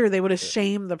 Here they would have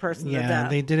shamed the person to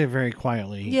death. They did it very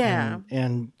quietly.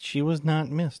 And she was not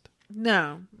missed.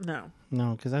 No,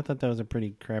 because I thought that was a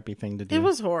pretty crappy thing to do. It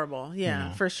was horrible.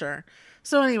 For sure.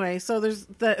 So anyway, there's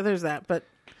that, but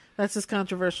that's as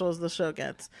controversial as the show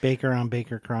gets. Baker on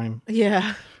Baker crime.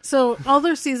 Yeah. So all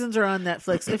their seasons are on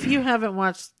Netflix. If you haven't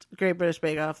watched Great British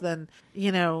Bake Off, then,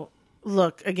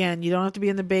 look, again, you don't have to be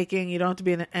into baking. You don't have to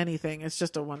be into anything. It's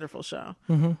just a wonderful show.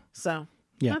 So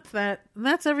that's that. And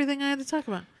that's everything I had to talk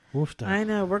about. Woofda. I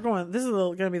know. This is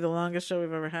going to be the longest show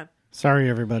we've ever had. Sorry,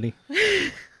 everybody.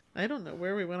 I don't know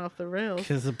where we went off the rails.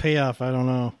 Because the payoff, I don't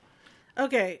know.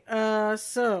 Okay.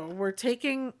 So we're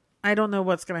taking... I don't know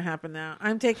what's going to happen now.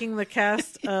 I'm taking the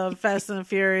cast of Fast and the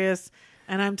Furious,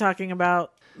 and I'm talking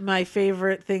about my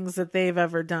favorite things that they've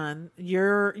ever done.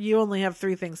 You only have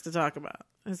 3 things to talk about.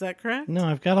 Is that correct? No,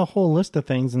 I've got a whole list of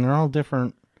things, and they're all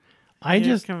different. You're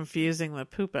just confusing the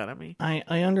poop out of me.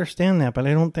 I understand that, but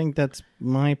I don't think that's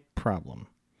my problem.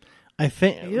 I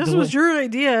think this was your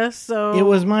idea, so it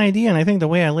was my idea, and I think the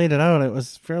way I laid it out, it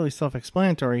was fairly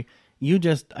self-explanatory. You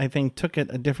just, I think, took it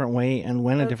a different way and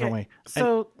went a different way.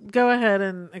 So go ahead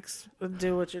and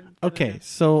do what you're doing. Okay,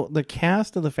 so the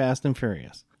cast of the Fast and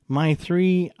Furious. My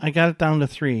 3, I got it down to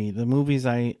 3. The movies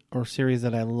or series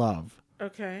that I love.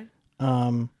 Okay.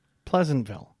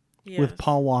 Pleasantville. Yes. with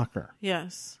Paul Walker,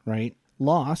 Yes. right?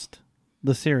 Lost,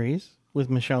 the series with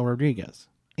Michelle Rodriguez,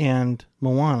 and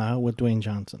Moana with Dwayne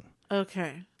Johnson.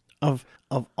 Okay. Of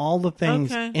all the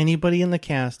things anybody in the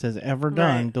cast has ever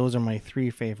done, those are my 3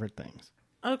 favorite things.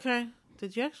 Okay.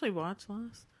 Did you actually watch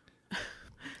Lost?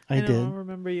 I did. don't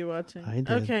remember you watching. I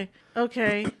did.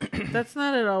 Okay. That's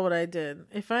not at all what I did.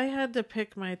 If I had to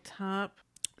pick my top...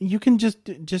 You can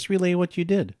just relay what you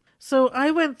did. So I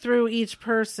went through each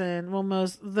person,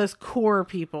 the core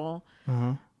people,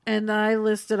 and I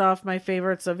listed off my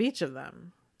favorites of each of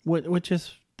them.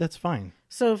 That's fine.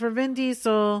 So for Vin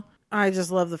Diesel, I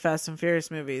just love the Fast and Furious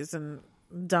movies, and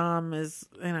Dom is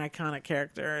an iconic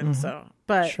character, and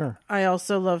but I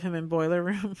also love him in Boiler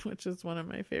Room, which is one of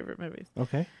my favorite movies.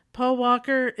 Okay. Paul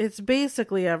Walker, it's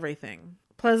basically everything.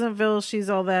 Pleasantville, She's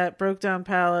All That, Broke Down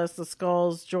Palace, The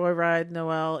Skulls, Joyride,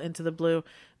 Noelle, Into the Blue.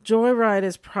 Joyride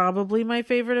is probably my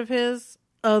favorite of his,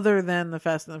 other than the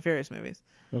Fast and the Furious movies.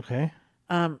 Okay.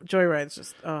 Joyride's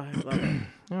just, I love it.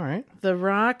 All right. The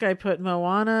Rock, I put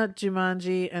Moana,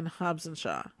 Jumanji, and Hobbs and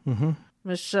Shaw. Mm-hmm.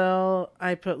 Michelle,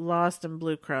 I put Lost and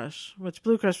Blue Crush, which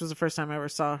Blue Crush was the first time I ever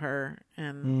saw her,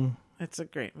 and it's a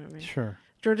great movie. Sure.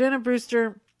 Jordana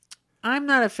Brewster, I'm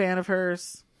not a fan of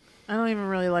hers. I don't even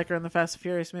really like her in the Fast and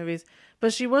Furious movies,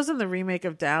 but she was in the remake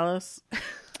of Dallas.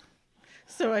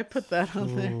 So I put that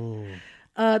on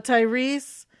there.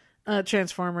 Tyrese,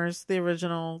 Transformers, the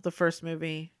original, the first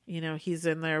movie. You know, he's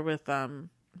in there with,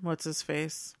 what's his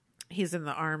face? He's in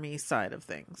the army side of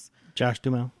things. Josh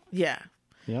Duhamel. Yeah.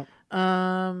 Yep.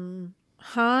 Han,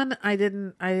 I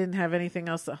didn't have anything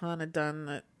else that Han had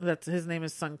done. That's his name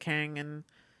is Sung Kang, and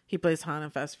he plays Han in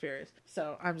Fast and Furious.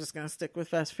 So I'm just going to stick with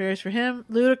Fast and Furious for him.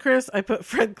 Ludacris, I put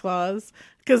Fred Claus,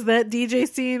 because that DJ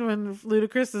scene when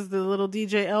Ludacris is the little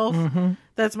DJ elf,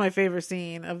 that's my favorite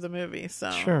scene of the movie.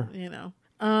 So, you know.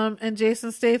 And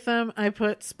Jason Statham, I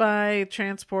put Spy,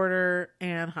 Transporter,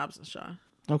 and Hobbs and Shaw.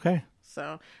 Okay.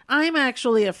 So I'm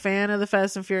actually a fan of the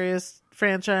Fast and Furious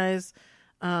franchise.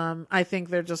 I think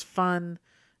they're just fun.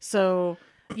 So,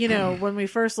 you know, when we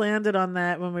first landed on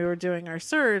that, when we were doing our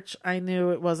search, I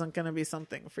knew it wasn't going to be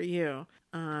something for you.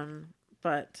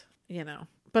 But, you know,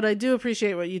 but I do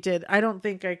appreciate what you did. I don't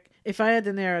think if I had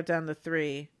to narrow it down to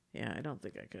 3, I don't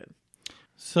think I could.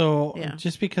 So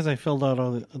just because I filled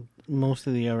out most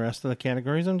of the rest of the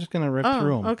categories, I'm just going to rip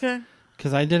through them. Okay.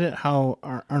 Because I did it how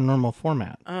our normal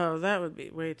format. Oh, that would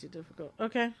be way too difficult.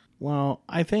 Okay. Well,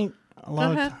 I think a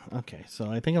lot of so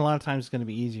I think a lot of times it's going to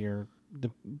be easier,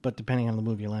 but depending on the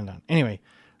movie you land on. Anyway,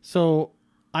 so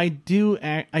I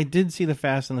did see the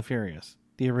Fast and the Furious,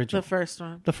 the original,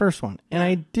 the first one, and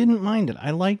I didn't mind it.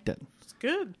 I liked it. It's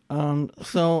good.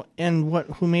 So and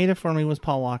who made it for me was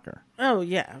Paul Walker. Oh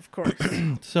yeah, of course.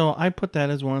 So I put that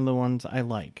as one of the ones I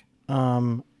like.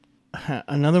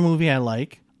 Another movie I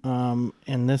like,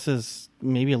 and this is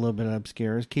maybe a little bit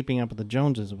obscure, is Keeping Up with the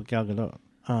Joneses with Gal Gadot.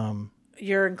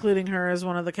 You're including her as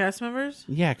one of the cast members?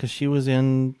 Yeah, because she was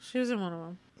in one of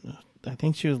them. I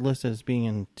think she was listed as being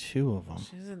in 2 of them.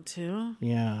 She's in 2?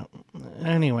 Yeah.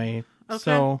 Anyway,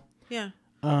 so yeah.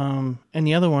 And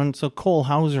the other one, so Cole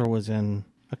Hauser was in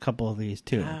a couple of these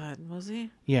too. God, was he?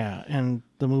 Yeah, and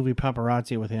the movie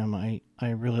Paparazzi with him, I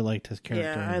really liked his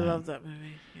character. Yeah, I love that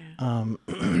movie.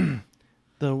 Yeah.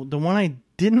 The one I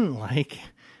didn't like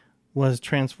was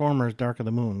Transformers: Dark of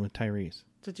the Moon with Tyrese.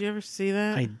 Did you ever see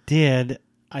that? I did.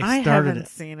 I haven't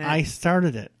seen it. I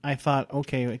started it. I thought,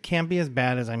 okay, it can't be as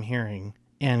bad as I'm hearing,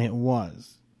 and it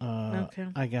was. Okay.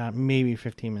 I got maybe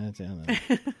 15 minutes in.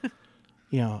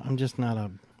 And, I'm just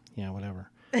not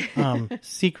whatever.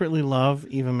 Secretly love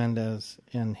Eva Mendes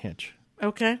and Hitch.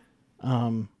 Okay.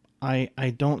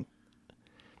 I don't.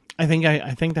 I think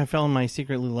I fell in my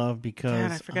secretly love because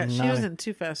God, I forgot she was in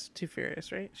Too Fast, Too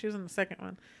Furious, right? She was in the second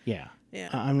one. Yeah. Yeah.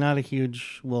 I'm not a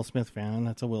huge Will Smith fan, and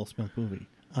that's a Will Smith movie.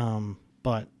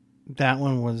 But that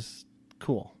one was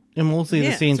cool, and mostly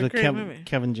the scenes with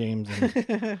Kevin James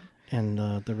and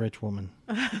the rich woman.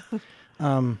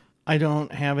 I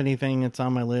don't have anything that's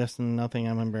on my list, and nothing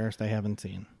I'm embarrassed I haven't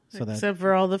seen. So except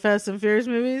for all the Fast and Furious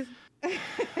movies.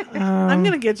 I'm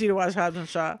gonna get you to watch Hobbs and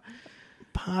Shaw.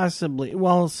 Possibly.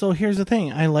 Well, so here's the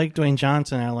thing: I like Dwayne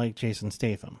Johnson. I like Jason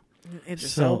Statham.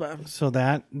 So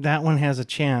that one has a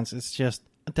chance. It's just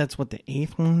that's what the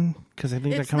 8th one, because I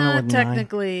think they're coming out with 9.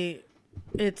 Technically.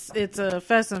 It's a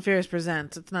Fast and Furious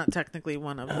Presents. It's not technically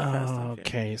one of the Fast and Furious.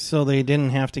 Okay, so they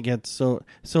didn't have to get so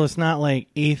it's not like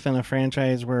 8th in a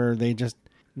franchise where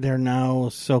they're now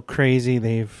so crazy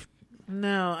I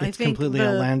think completely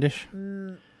outlandish.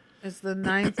 It's the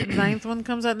ninth one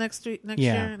comes out next year,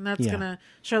 and that's gonna.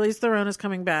 Charlize Theron is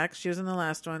coming back. She was in the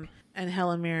last one, and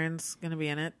Helen Mirren's gonna be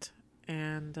in it.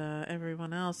 and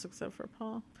everyone else except for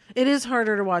Paul. It is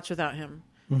harder to watch without him.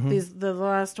 The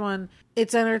last one,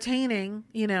 it's entertaining.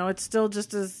 It's still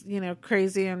just as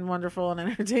crazy and wonderful and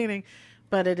entertaining,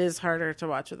 but it is harder to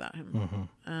watch without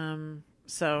him.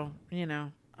 So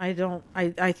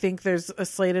I think there's a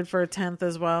slated for a 10th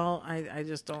as well. I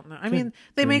just don't know. I mean,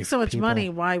 they make so much money.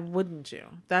 Why wouldn't you?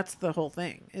 That's the whole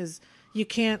thing. Is you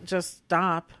can't just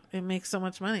stop. It makes so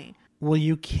much money. Well,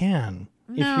 you can.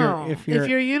 No, if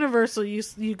you're Universal,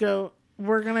 you go.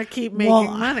 We're gonna keep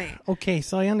making money. Okay,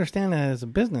 so I understand that as a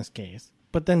business case,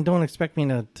 but then don't expect me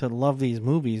to love these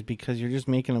movies because you're just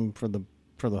making them for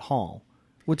the haul,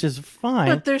 which is fine.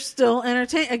 But they're still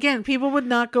entertaining. Again, people would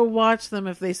not go watch them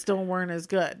if they still weren't as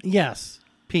good. Yes,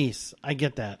 peace. I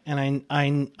get that, and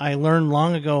I learned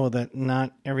long ago that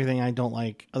not everything I don't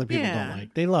like, other people don't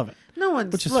like. They love it.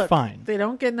 Which is fine. They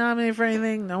don't get nominated for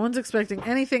anything. No one's expecting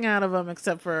anything out of them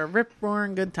except for a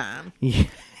rip-roaring good time. Yeah.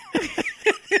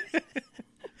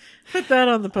 Put that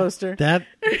on the poster. That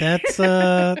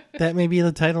may be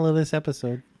the title of this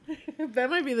episode. That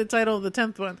might be the title of the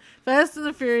 10th one. Fast and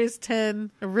the Furious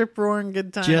 10, a rip-roaring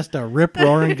good time. Just a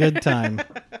rip-roaring good time.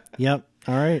 Yep.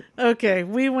 All right. Okay,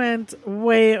 we went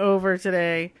way over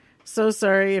today. So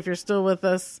sorry if you're still with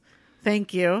us.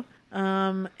 Thank you.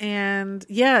 And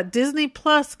yeah, Disney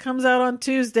Plus comes out on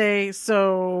Tuesday,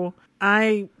 so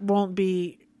I won't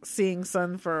be seeing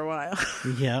Sun for a while.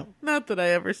 Yeah. Not that I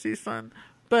ever see Sun,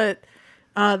 but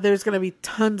there's going to be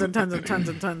tons and tons and tons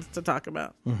and tons to talk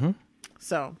about.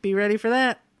 So be ready for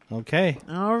that. Okay.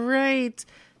 All right.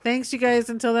 Thanks, you guys.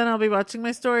 Until then, I'll be watching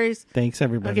my stories. Thanks,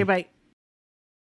 everybody. Okay, bye.